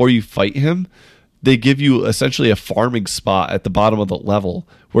Sigma, before you fight him, they give you essentially a farming spot at the bottom of the level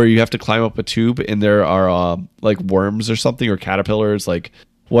where you have to climb up a tube and there are like worms or something or caterpillars, like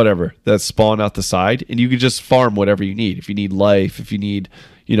whatever, that spawn out the side. And you can just farm whatever you need. If you need life, if you need,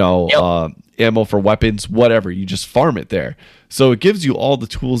 ammo for weapons, whatever, you just farm it there. So it gives you all the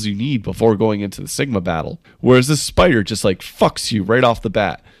tools you need before going into the Sigma battle. Whereas this spider just like fucks you right off the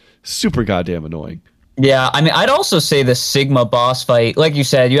bat. Super goddamn annoying. Yeah, I mean, I'd also say the Sigma boss fight, like you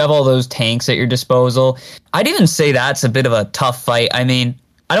said, you have all those tanks at your disposal. I'd even say that's a bit of a tough fight. I mean,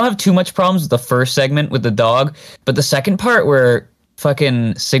 I don't have too much problems with the first segment with the dog, but the second part where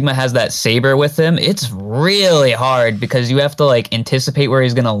fucking Sigma has that saber with him, it's really hard because you have to like anticipate where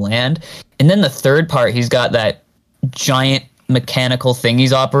he's gonna land. And then the third part, he's got that giant mechanical thing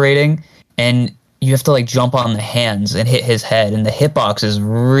he's operating, and you have to like jump on the hands and hit his head, and the hitbox is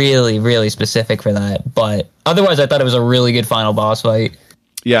really, really specific for that. But otherwise, I thought it was a really good final boss fight.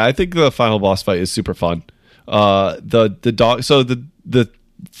 Yeah, I think the final boss fight is super fun. The dog. So the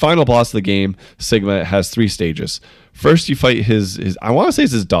final boss of the game, Sigma, has 3 stages. First, you fight his. I want to say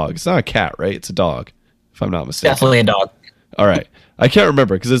it's his dog. It's not a cat, right? It's a dog, if I'm not mistaken. Definitely a dog. All right, I can't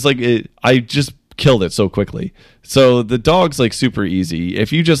remember because it's like I just killed it so quickly. So the dog's like super easy.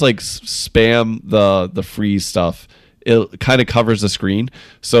 If you just like spam the freeze stuff, it kind of covers the screen.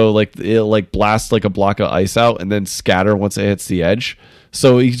 So like it'll like blast like a block of ice out and then scatter once it hits the edge.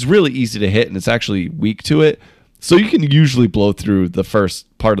 So he's really easy to hit and it's actually weak to it. So you can usually blow through the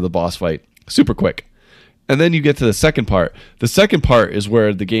first part of the boss fight super quick. And then you get to the second part. The second part is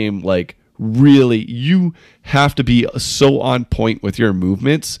where the game like really, you have to be so on point with your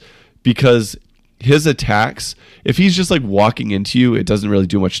movements because his attacks, if he's just like walking into you, it doesn't really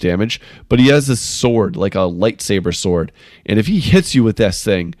do much damage, but he has this sword, like a lightsaber sword. And if he hits you with this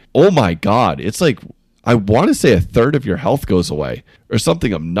thing, oh my God, it's like, I want to say a third of your health goes away or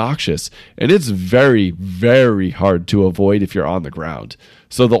something obnoxious. And it's very, very hard to avoid if you're on the ground.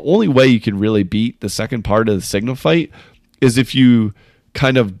 So the only way you can really beat the second part of the Sigma fight is if you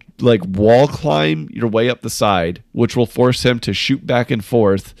kind of like wall climb your way up the side, which will force him to shoot back and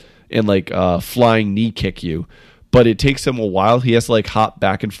forth and like flying knee kick you. But it takes him a while. He has to like hop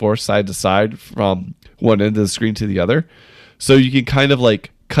back and forth side to side from one end of the screen to the other. So you can kind of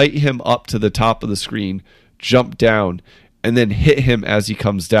like kite him up to the top of the screen, jump down, and then hit him as he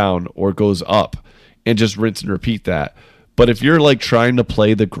comes down or goes up and just rinse and repeat that. But if you're like trying to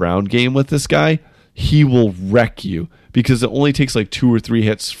play the ground game with this guy, he will wreck you because it only takes like 2 or 3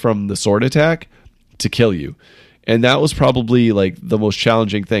 hits from the sword attack to kill you. And that was probably like the most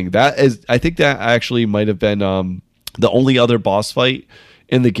challenging thing. I think that actually might have been the only other boss fight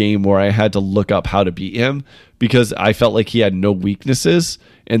in the game where I had to look up how to beat him because I felt like he had no weaknesses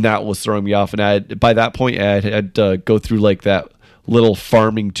and that was throwing me off. And by that point, I had to go through like that little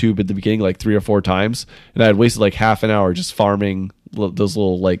farming tube at the beginning like 3 or 4 times. And I had wasted like half an hour just farming those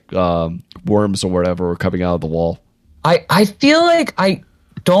little like worms or whatever were coming out of the wall. I feel like I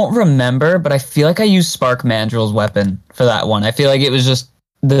don't remember, but I feel like I used Spark Mandrill's weapon for that one. I feel like it was just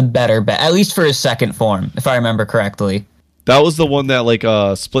the better bet, at least for his second form, if I remember correctly. That was the one that like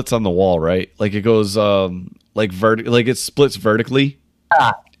splits on the wall, right? Like it goes like like it splits vertically.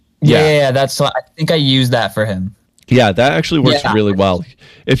 Yeah, that's I think I used that for him. Yeah, that actually works really well.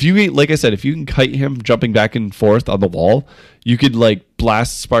 If you, like I said, if you can kite him jumping back and forth on the wall, you could like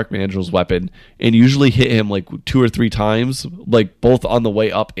blast Spark Mandrill's weapon and usually hit him like 2 or 3 times, like both on the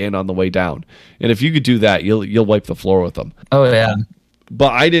way up and on the way down. And if you could do that, you'll wipe the floor with them. Oh yeah.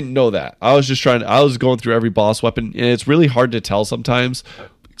 But I didn't know that. I was going through every boss weapon, and it's really hard to tell sometimes,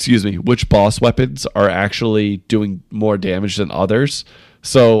 which boss weapons are actually doing more damage than others.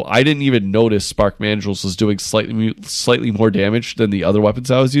 So I didn't even notice Spark Mandrill's was doing slightly more damage than the other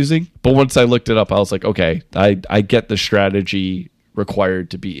weapons I was using. But once I looked it up, I was like, okay, I get the strategy required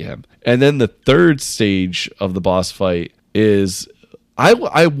to beat him. And then the third stage of the boss fight is,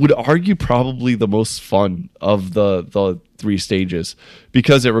 I would argue, probably the most fun of the 3 stages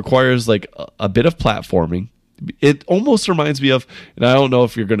because it requires like a bit of platforming. It almost reminds me of, and I don't know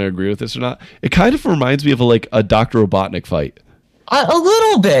if you're going to agree with this or not, it kind of reminds me of a Dr. Robotnik fight. A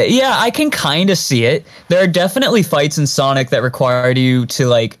little bit. Yeah, I can kind of see it. There are definitely fights in Sonic that require you to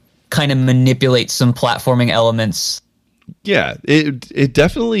like kind of manipulate some platforming elements. Yeah, it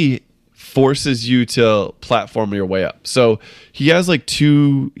definitely forces you to platform your way up. So he has like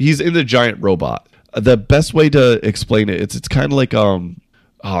he's in the giant robot. The best way to explain it, it's kind of like oh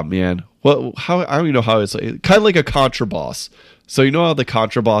man, how I don't even know how it's like, kind of like a Contra boss. So you know how the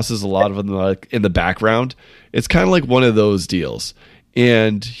Contra bosses, a lot of them are like in the background. It's kind of like one of those deals,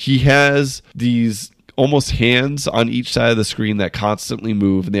 and he has these almost hands on each side of the screen that constantly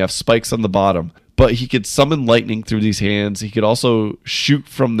move, and they have spikes on the bottom. But he could summon lightning through these hands. He could also shoot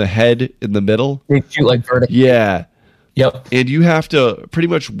from the head in the middle. They shoot like vertically. Yeah. Yep. And you have to pretty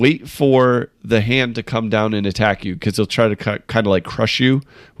much wait for the hand to come down and attack you, because he'll try to kind of like crush you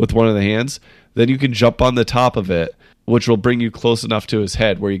with one of the hands. Then you can jump on the top of it, which will bring you close enough to his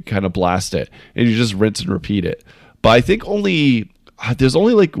head where you kind of blast it. And you just rinse and repeat it. But I think there's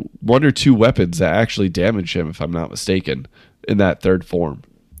only like 1 or 2 weapons that actually damage him, if I'm not mistaken, in that third form.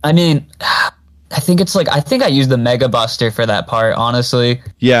 I mean, I think I used the Mega Buster for that part, honestly.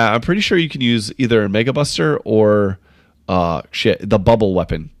 Yeah, I'm pretty sure you can use either a Mega Buster or the bubble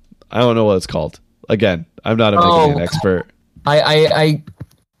weapon. I don't know what it's called. Again, I'm not a Mega Man expert. I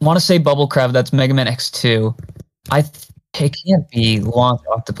want to say Bubble Crab. That's Mega Man X2. It can't be Launch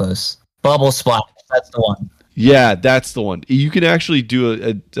Octopus. Bubble Splash. That's the one. Yeah, that's the one. You can actually do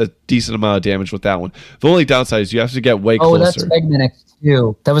a decent amount of damage with that one. The only downside is you have to get way closer. Oh, that's Mega Man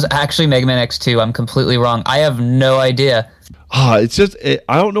X2. That was actually Mega Man X2. I'm completely wrong. I have no idea. It's just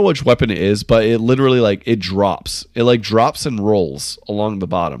I don't know which weapon it is, but it literally it drops. It like drops and rolls along the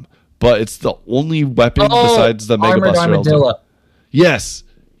bottom. But it's the only weapon besides the Mega Buster. Armadillo. Yes.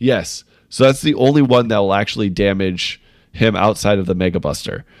 So that's the only one that will actually damage him outside of the Mega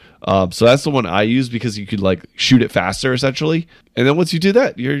Buster. So that's the one I use because you could like shoot it faster essentially. And then once you do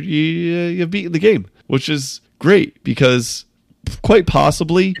that, you've beaten the game, which is great because quite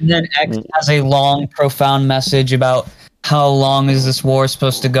possibly. And then X has a long, profound message about how long is this war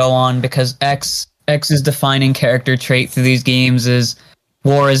supposed to go on, because X's defining character trait through these games is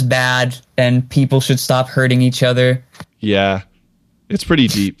war is bad and people should stop hurting each other. Yeah, it's pretty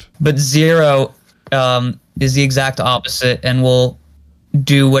deep. But Zero is the exact opposite and will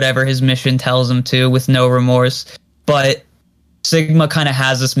do whatever his mission tells him to with no remorse. But Sigma kind of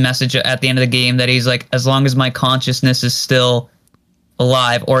has this message at the end of the game that he's like, as long as my consciousness is still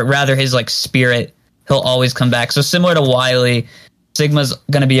alive, or rather his like spirit, he'll always come back. So similar to Wily, Sigma's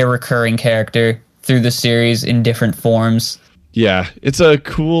going to be a recurring character through the series in different forms. Yeah, it's a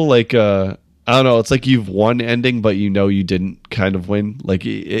cool I don't know, it's like you've won ending, but you didn't kind of win. Like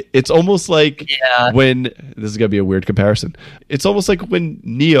it's almost like when this is going to be a weird comparison. It's almost like when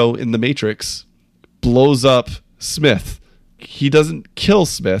Neo in the Matrix blows up Smith. He doesn't kill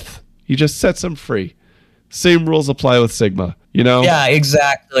Smith. He just sets him free. Same rules apply with Sigma, Yeah,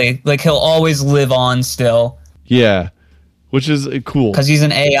 exactly. Like he'll always live on still. Yeah, which is cool. Because he's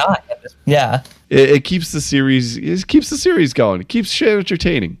an AI. Yeah. It keeps the series going. It keeps shit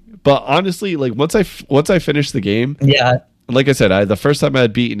entertaining. But honestly, like once I finished the game, like I said, the first time I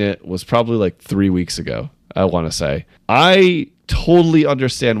had beaten it was probably like 3 weeks ago, I want to say. I totally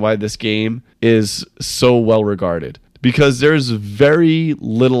understand why this game is so well regarded, because there's very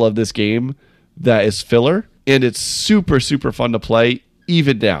little of this game that is filler, and it's super, super fun to play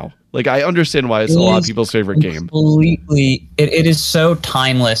even now. Like, I understand why it's a lot of people's favorite game. Completely. It is so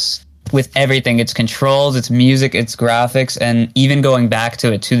timeless with everything. Its controls, its music, its graphics, and even going back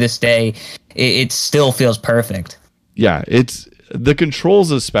to it to this day, it still feels perfect. Yeah, it's the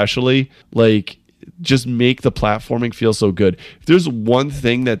controls especially, like, just make the platforming feel so good. If there's one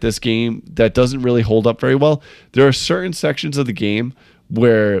thing that this game that doesn't really hold up very well, there are certain sections of the game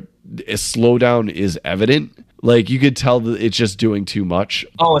where a slowdown is evident. Like, you could tell that it's just doing too much.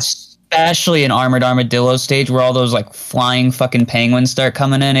 Oh, especially in Armored Armadillo stage where all those like flying fucking penguins start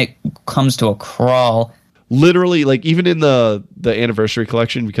coming in. It comes to a crawl. Literally, like even in the Anniversary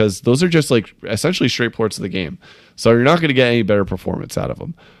Collection, because those are just like essentially straight ports of the game. So you're not going to get any better performance out of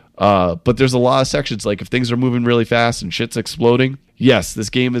them. But there's a lot of sections, like if things are moving really fast and shit's exploding, yes, this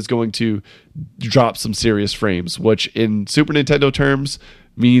game is going to drop some serious frames, which in Super Nintendo terms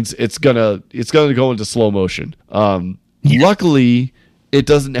means it's gonna go into slow motion. Luckily, it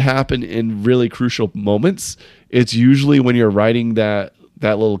doesn't happen in really crucial moments. It's usually when you're riding that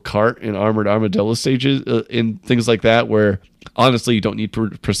little cart in Armored Armadillo stages, in things like that, where honestly you don't need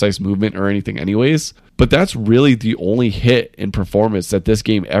precise movement or anything anyways. But that's really the only hit in performance that this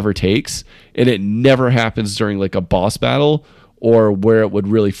game ever takes, and it never happens during like a boss battle or where it would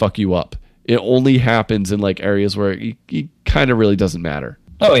really fuck you up. It only happens in like areas where it kind of really doesn't matter.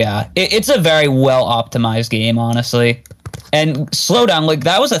 Oh yeah, it's a very well optimized game, honestly. And slowdown, like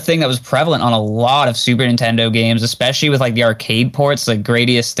that was a thing that was prevalent on a lot of Super Nintendo games, especially with like the arcade ports, like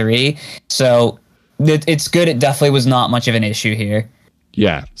Gradius 3. So it's good. It definitely was not much of an issue here.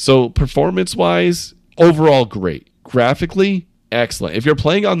 Yeah. So performance-wise, overall great. Graphically, excellent. If you're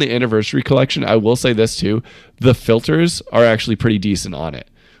playing on the Anniversary Collection, I will say this too. The filters are actually pretty decent on it.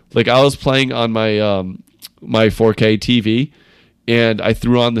 Like I was playing on my my 4K TV, and I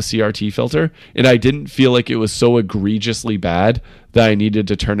threw on the CRT filter, and I didn't feel like it was so egregiously bad that I needed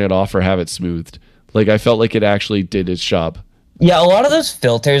to turn it off or have it smoothed. Like I felt like it actually did its job. Yeah, a lot of those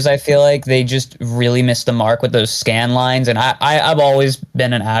filters, I feel like they just really missed the mark with those scan lines. And I've always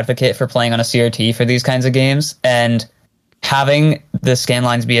been an advocate for playing on a CRT for these kinds of games. And having the scan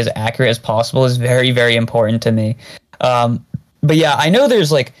lines be as accurate as possible is very, very important to me. But yeah, I know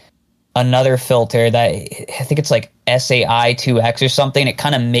there's like another filter that I think it's like SAI2X or something. It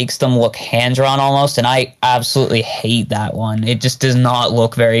kind of makes them look hand-drawn almost. And I absolutely hate that one. It just does not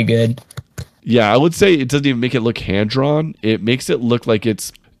look very good. Yeah, I would say it doesn't even make it look hand-drawn. It makes it look like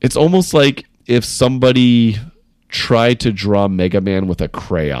it's almost like if somebody tried to draw Mega Man with a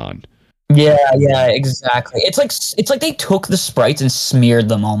crayon. Yeah, exactly. It's like they took the sprites and smeared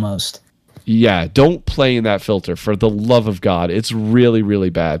them almost. Yeah, don't play in that filter, for the love of God. It's really,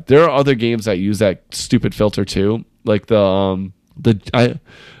 really bad. There are other games that use that stupid filter too. Like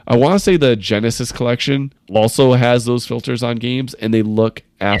I want to say the Genesis collection also has those filters on games, and they look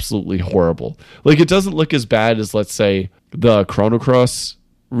absolutely horrible. Like it doesn't look as bad as, let's say, the Chrono Cross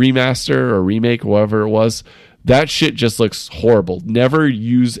remaster or remake, whatever it was. That shit just looks horrible. Never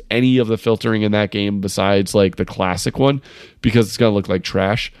use any of the filtering in that game besides like the classic one, because it's going to look like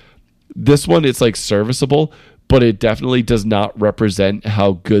trash. This one, it's like serviceable, but it definitely does not represent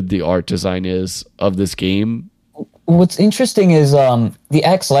how good the art design is of this game. What's interesting is the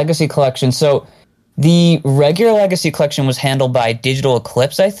X Legacy Collection. So the regular Legacy Collection was handled by Digital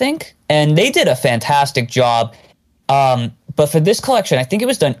Eclipse, I think, and they did a fantastic job. But for this collection, I think it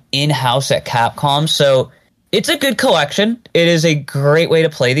was done in-house at Capcom. So it's a good collection. It is a great way to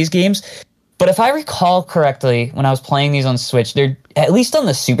play these games. But if I recall correctly, when I was playing these on Switch, there, at least on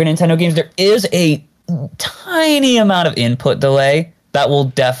the Super Nintendo games, there is a tiny amount of input delay that will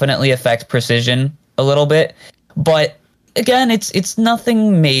definitely affect precision a little bit. But again, it's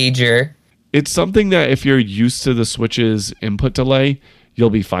nothing major. It's something that if you're used to the Switch's input delay, you'll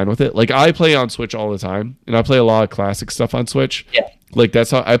be fine with it. Like I play on Switch all the time, and I play a lot of classic stuff on Switch. Yeah. Like that's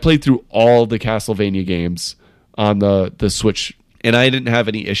how I played through all the Castlevania games on the Switch, and I didn't have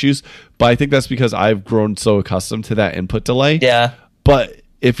any issues. But I think that's because I've grown so accustomed to that input delay. Yeah. But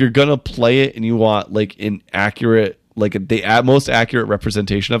if you're gonna play it and you want like an accurate, like the most accurate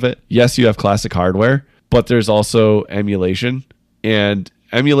representation of it, yes, you have classic hardware, but there's also emulation, and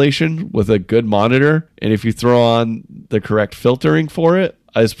emulation with a good monitor, and if you throw on the correct filtering for it,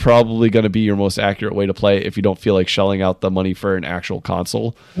 is probably going to be your most accurate way to play it if you don't feel like shelling out the money for an actual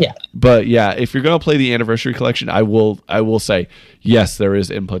console. Yeah. But yeah, if you're going to play the Anniversary Collection, I will say, yes, there is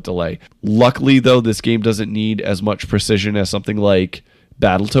input delay. Luckily, though, this game doesn't need as much precision as something like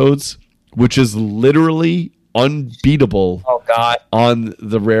Battletoads, which is literally unbeatable on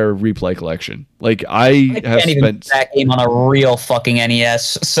the Rare Replay Collection. Like I have spent that game on a real fucking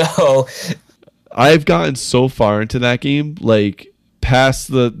NES, so I've gotten so far into that game, like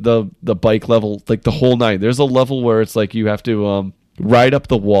past the bike level, like the whole nine. There's a level where it's like you have to ride up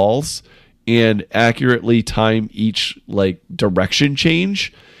the walls and accurately time each like direction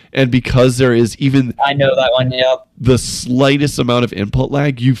change. And because there is even I know that one, yep, the slightest amount of input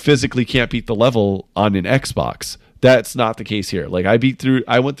lag, you physically can't beat the level on an Xbox. That's not the case here. Like I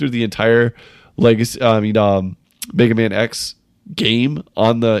went through the entire Legacy, Mega Man X game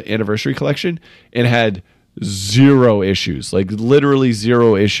on the Anniversary Collection and had zero issues, like literally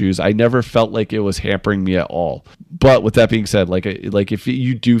zero issues. I never felt like it was hampering me at all. But with that being said, like if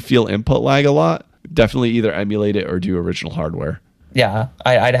you do feel input lag a lot, definitely either emulate it or do original hardware. Yeah,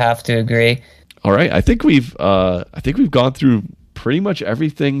 I'd have to agree. All right, I think we've gone through pretty much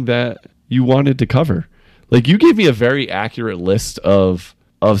everything that you wanted to cover. Like you gave me a very accurate list of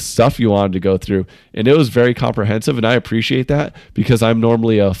stuff you wanted to go through, and it was very comprehensive, and I appreciate that because I'm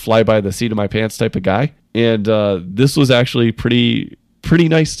normally a fly by the seat of my pants type of guy, and this was actually pretty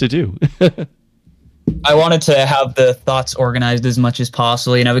nice to do. I wanted to have the thoughts organized as much as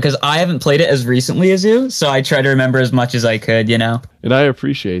possible, because I haven't played it as recently as you, so I try to remember as much as I could, And I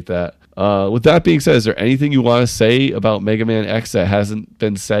appreciate that. With that being said, is there anything you want to say about Mega Man X that hasn't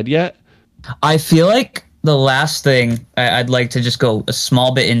been said yet? I feel like the last thing I'd like to just go a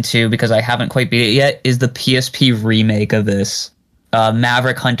small bit into, because I haven't quite beat it yet, is the PSP remake of this,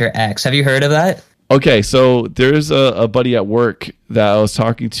 Maverick Hunter X. Have you heard of that? Okay, so there's a buddy at work that I was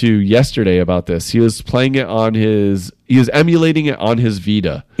talking to yesterday about this. He was playing it on he was emulating it on his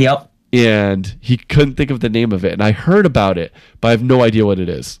Vita. Yep. And he couldn't think of the name of it. And I heard about it, but I have no idea what it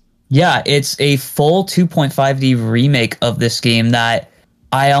is. Yeah, it's a full 2.5D remake of this game that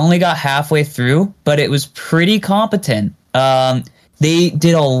I only got halfway through, but it was pretty competent. They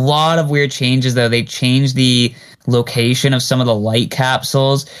did a lot of weird changes, though. They changed the location of some of the light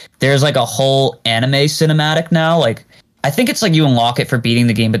capsules. There's like a whole anime cinematic now. Like, I think it's like you unlock it for beating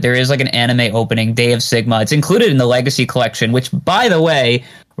the game, but there is like an anime opening, Day of Sigma. It's included in the Legacy Collection, which, by the way,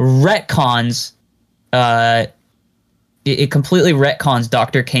 retcons. It completely retcons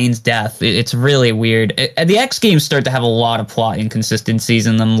Dr. Kane's death. It's really weird. The X games start to have a lot of plot inconsistencies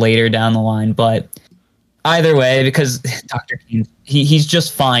in them later down the line, but either way, because Dr. Kane, he's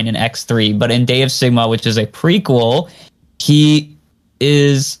just fine in X3, but in Day of Sigma, which is a prequel, he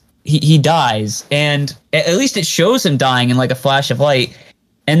dies, and at least it shows him dying in like a flash of light.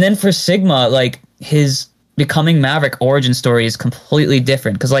 And then for Sigma, like his becoming Maverick origin story is completely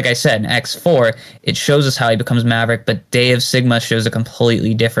different, because like I said, in X4 it shows us how he becomes Maverick, but Day of Sigma shows a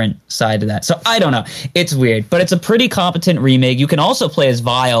completely different side to that. So I don't know, it's weird, but it's a pretty competent remake. You can also play as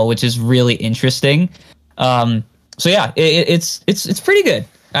Vile, which is really interesting. So yeah, it's pretty good.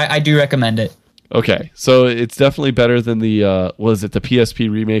 I do recommend it. Okay, so it's definitely better than the the PSP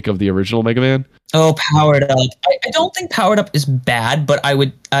remake of the original Mega Man? Oh, Powered Up. I don't think Powered Up is bad, but I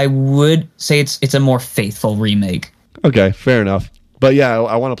would say it's a more faithful remake. Okay, fair enough. But yeah,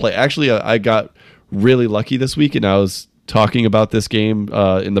 I want to play. Actually, I got really lucky this week, and I was talking about this game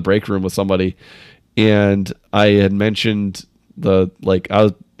in the break room with somebody, and I had mentioned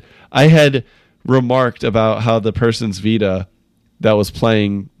I had remarked about how the person's Vita that was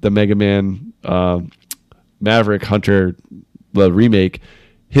playing the Mega Man Maverick Hunter, the remake,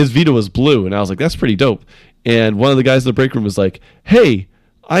 his Vita was blue, and I was like, that's pretty dope. And one of the guys in the break room was like, hey,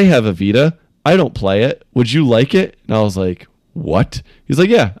 I have a Vita. I don't play it. Would you like it? And I was like, what? He's like,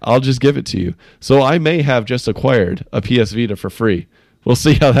 yeah, I'll just give it to you. So I may have just acquired a PS Vita for free. We'll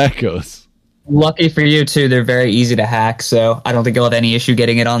see how that goes. Lucky for you, too. They're very easy to hack, so I don't think you'll have any issue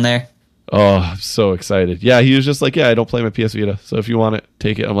getting it on there. Oh, I'm so excited. Yeah, he was just like, yeah, I don't play my PS Vita, so if you want it,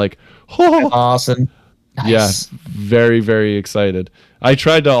 take it. I'm like, oh. Awesome. Nice. Yeah, very, very excited. I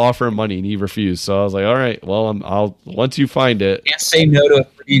tried to offer him money, and he refused, so I was like, all right, well, I'll once you find it. Can't say no to a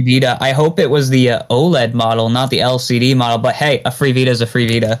free Vita. I hope it was the OLED model, not the LCD model, but hey, a free Vita is a free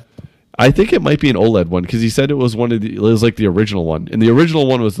Vita. I think it might be an OLED one, because he said it was it was like the original one, and the original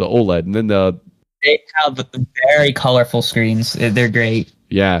one was the OLED, and then they have the very colorful screens. They're great.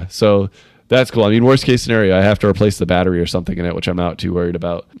 Yeah, so that's cool. I mean, worst case scenario, I have to replace the battery or something in it, which I'm not too worried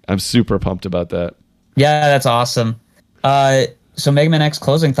about. I'm super pumped about that. Yeah, that's awesome. So Mega Man X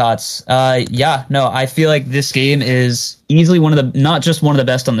closing thoughts. I feel like this game is easily one of the, not just one of the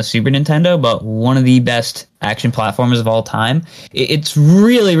best on the Super Nintendo, but one of the best action platformers of all time. It's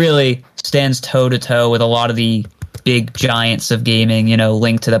really, really stands toe to toe with a lot of the big giants of gaming,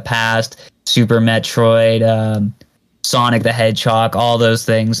 Link to the Past, Super Metroid, Sonic the Hedgehog, all those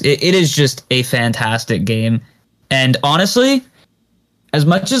things. It is just a fantastic game. And honestly, as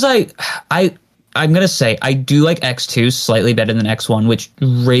much as I'm going to say I do like X2 slightly better than X1, which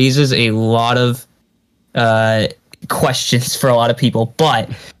raises a lot of questions for a lot of people.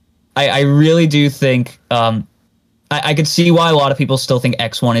 But I really do think I could see why a lot of people still think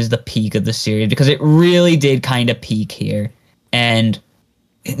X1 is the peak of the series, because it really did kind of peak here. And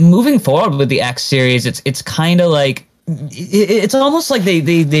moving forward with the X series, it's kind of like, it's almost like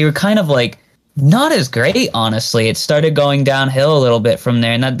they were kind of like not as great, honestly. It started going downhill a little bit from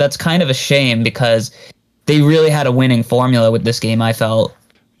there, and that's kind of a shame, because they really had a winning formula with this game, I felt.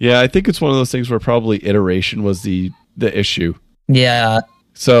 Yeah, I think it's one of those things where probably iteration was the issue. Yeah.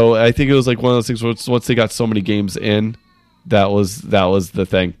 So I think it was like one of those things where once they got so many games in, that was the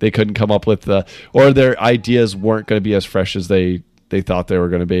thing. They couldn't come up with or their ideas weren't going to be as fresh as they thought they were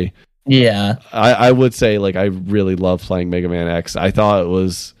going to be. Yeah. I would say, like, I really love playing Mega Man X. I thought it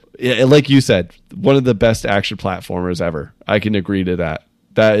was, like you said, one of the best action platformers ever. I can agree to that.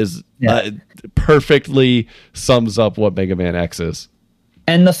 That is perfectly sums up what Mega Man X is.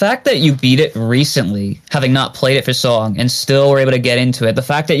 And the fact that you beat it recently, having not played it for so long, and still were able to get into it, the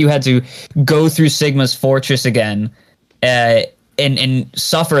fact that you had to go through Sigma's Fortress again and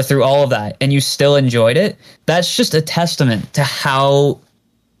suffer through all of that, and you still enjoyed it, that's just a testament to how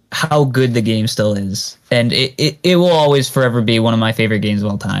good the game still is. And it will always forever be one of my favorite games of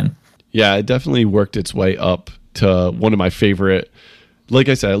all time. Yeah, it definitely worked its way up to one of my favorite, like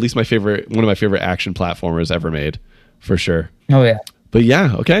I said, at least one of my favorite action platformers ever made, for sure. Oh, yeah. But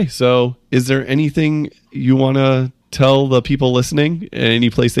yeah, okay. So is there anything you want to tell the people listening? Any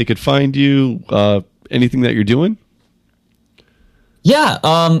place they could find you? Anything that you're doing? Yeah.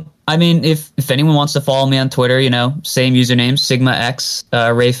 I mean, if anyone wants to follow me on Twitter, same username, SigmaX,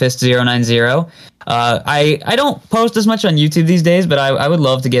 Rayfist090. I don't post as much on YouTube these days, but I would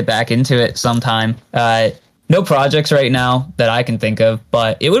love to get back into it sometime. No projects right now that I can think of,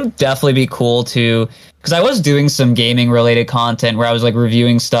 but it would definitely be cool to, because I was doing some gaming related content where I was like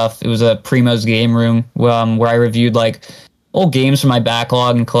reviewing stuff. It was a Primo's Game Room where I reviewed like old games from my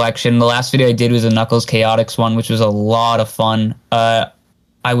backlog and collection. The last video I did was a Knuckles Chaotix one, which was a lot of fun.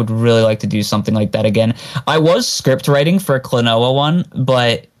 I would really like to do something like that again. I was script writing for a Klonoa one,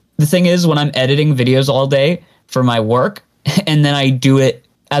 but the thing is, when I'm editing videos all day for my work, and then I do it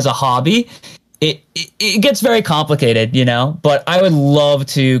as a hobby, it gets very complicated, But I would love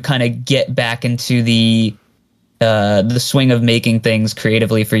to kind of get back into the swing of making things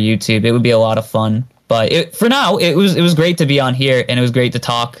creatively for YouTube. It would be a lot of fun. But for now, it was great to be on here, and it was great to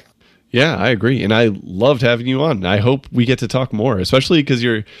talk. Yeah, I agree, and I loved having you on. I hope we get to talk more, especially because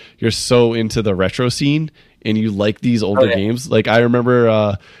you're so into the retro scene and you like these older games. Like I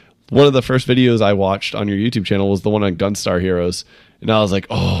remember one of the first videos I watched on your YouTube channel was the one on Gunstar Heroes, and I was like,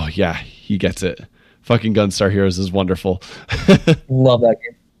 oh yeah, he gets it. Fucking Gunstar Heroes is wonderful. Love that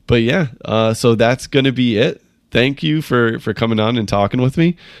game. But yeah, so that's gonna be it. Thank you for coming on and talking with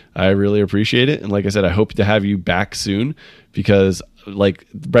me. I really appreciate it. And like I said, I hope to have you back soon because like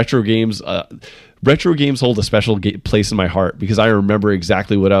retro games hold a special place in my heart because I remember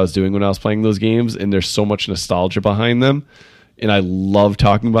exactly what I was doing when I was playing those games, and there's so much nostalgia behind them. And I love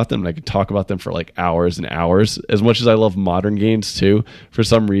talking about them, and I could talk about them for like hours and hours. As much as I love modern games too, for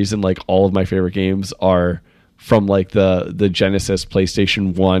some reason, like all of my favorite games are from like the Genesis,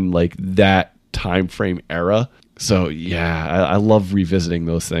 PlayStation 1, like that time frame era. So yeah, I love revisiting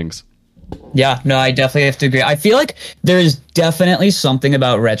those things. Yeah, no, I definitely have to agree. I feel like there is definitely something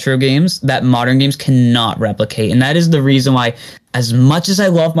about retro games that modern games cannot replicate. And that is the reason why, as much as I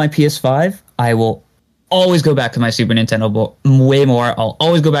love my PS5, I will always go back to my Super Nintendo way more. I'll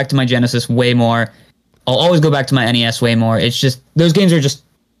always go back to my Genesis way more. I'll always go back to my NES way more. It's just, those games are just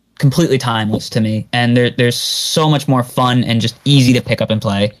completely timeless to me. And they're so much more fun and just easy to pick up and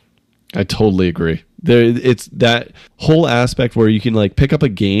play. I totally agree. It's that whole aspect where you can like pick up a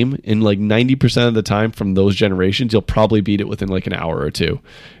game and like 90% of the time from those generations, you'll probably beat it within like an hour or two.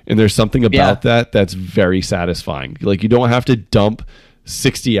 And there's something about that that's very satisfying. Like you don't have to dump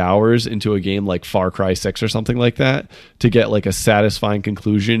 60 hours into a game like Far Cry 6 or something like that to get like a satisfying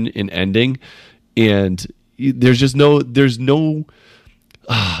conclusion and ending. And there's no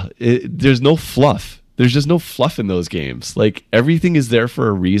fluff. There's just no fluff in those games. Like everything is there for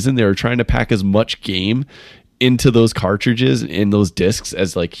a reason. They were trying to pack as much game into those cartridges and those discs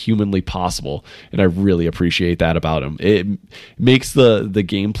as like humanly possible. And I really appreciate that about them. It makes the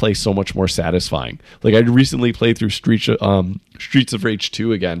gameplay so much more satisfying. Like I recently played through Streets of Rage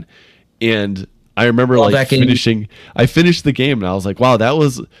 2 again. And I remember I finished the game and I was like, wow, that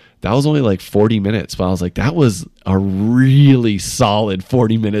was only like 40 minutes. But I was like, that was a really solid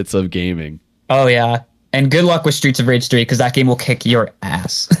 40 minutes of gaming. Oh yeah. And good luck with Streets of Rage 3 because that game will kick your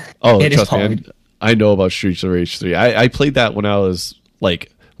ass. Oh, trust me, I know about Streets of Rage 3. I played that when I was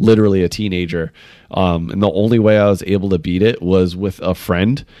like literally a teenager. And the only way I was able to beat it was with a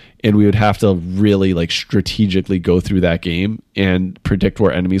friend, and we would have to really like strategically go through that game and predict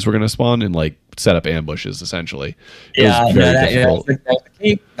where enemies were going to spawn and like set up ambushes essentially. It was very difficult. That was the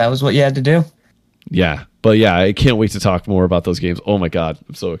key. That was what you had to do. Yeah. But yeah, I can't wait to talk more about those games. Oh my God,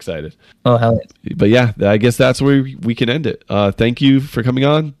 I'm so excited. Oh, hell yeah. But yeah, I guess that's where we can end it. Thank you for coming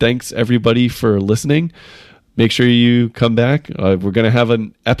on. Thanks everybody for listening. Make sure you come back. We're going to have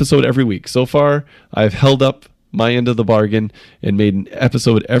an episode every week. So far, I've held up my end of the bargain and made an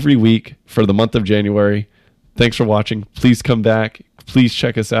episode every week for the month of January. Thanks for watching. Please come back. Please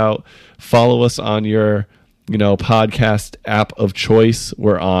check us out. Follow us on your podcast app of choice.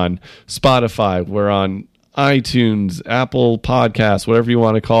 We're on Spotify. We're on iTunes, Apple Podcasts, whatever you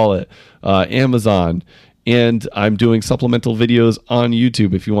want to call it, Amazon. And I'm doing supplemental videos on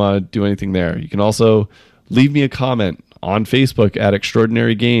YouTube if you want to do anything there. You can also leave me a comment on Facebook at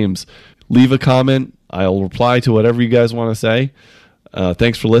Extraordinary Games. Leave a comment. I'll reply to whatever you guys want to say.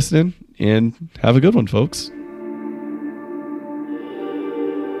 Thanks for listening, and have a good one, folks.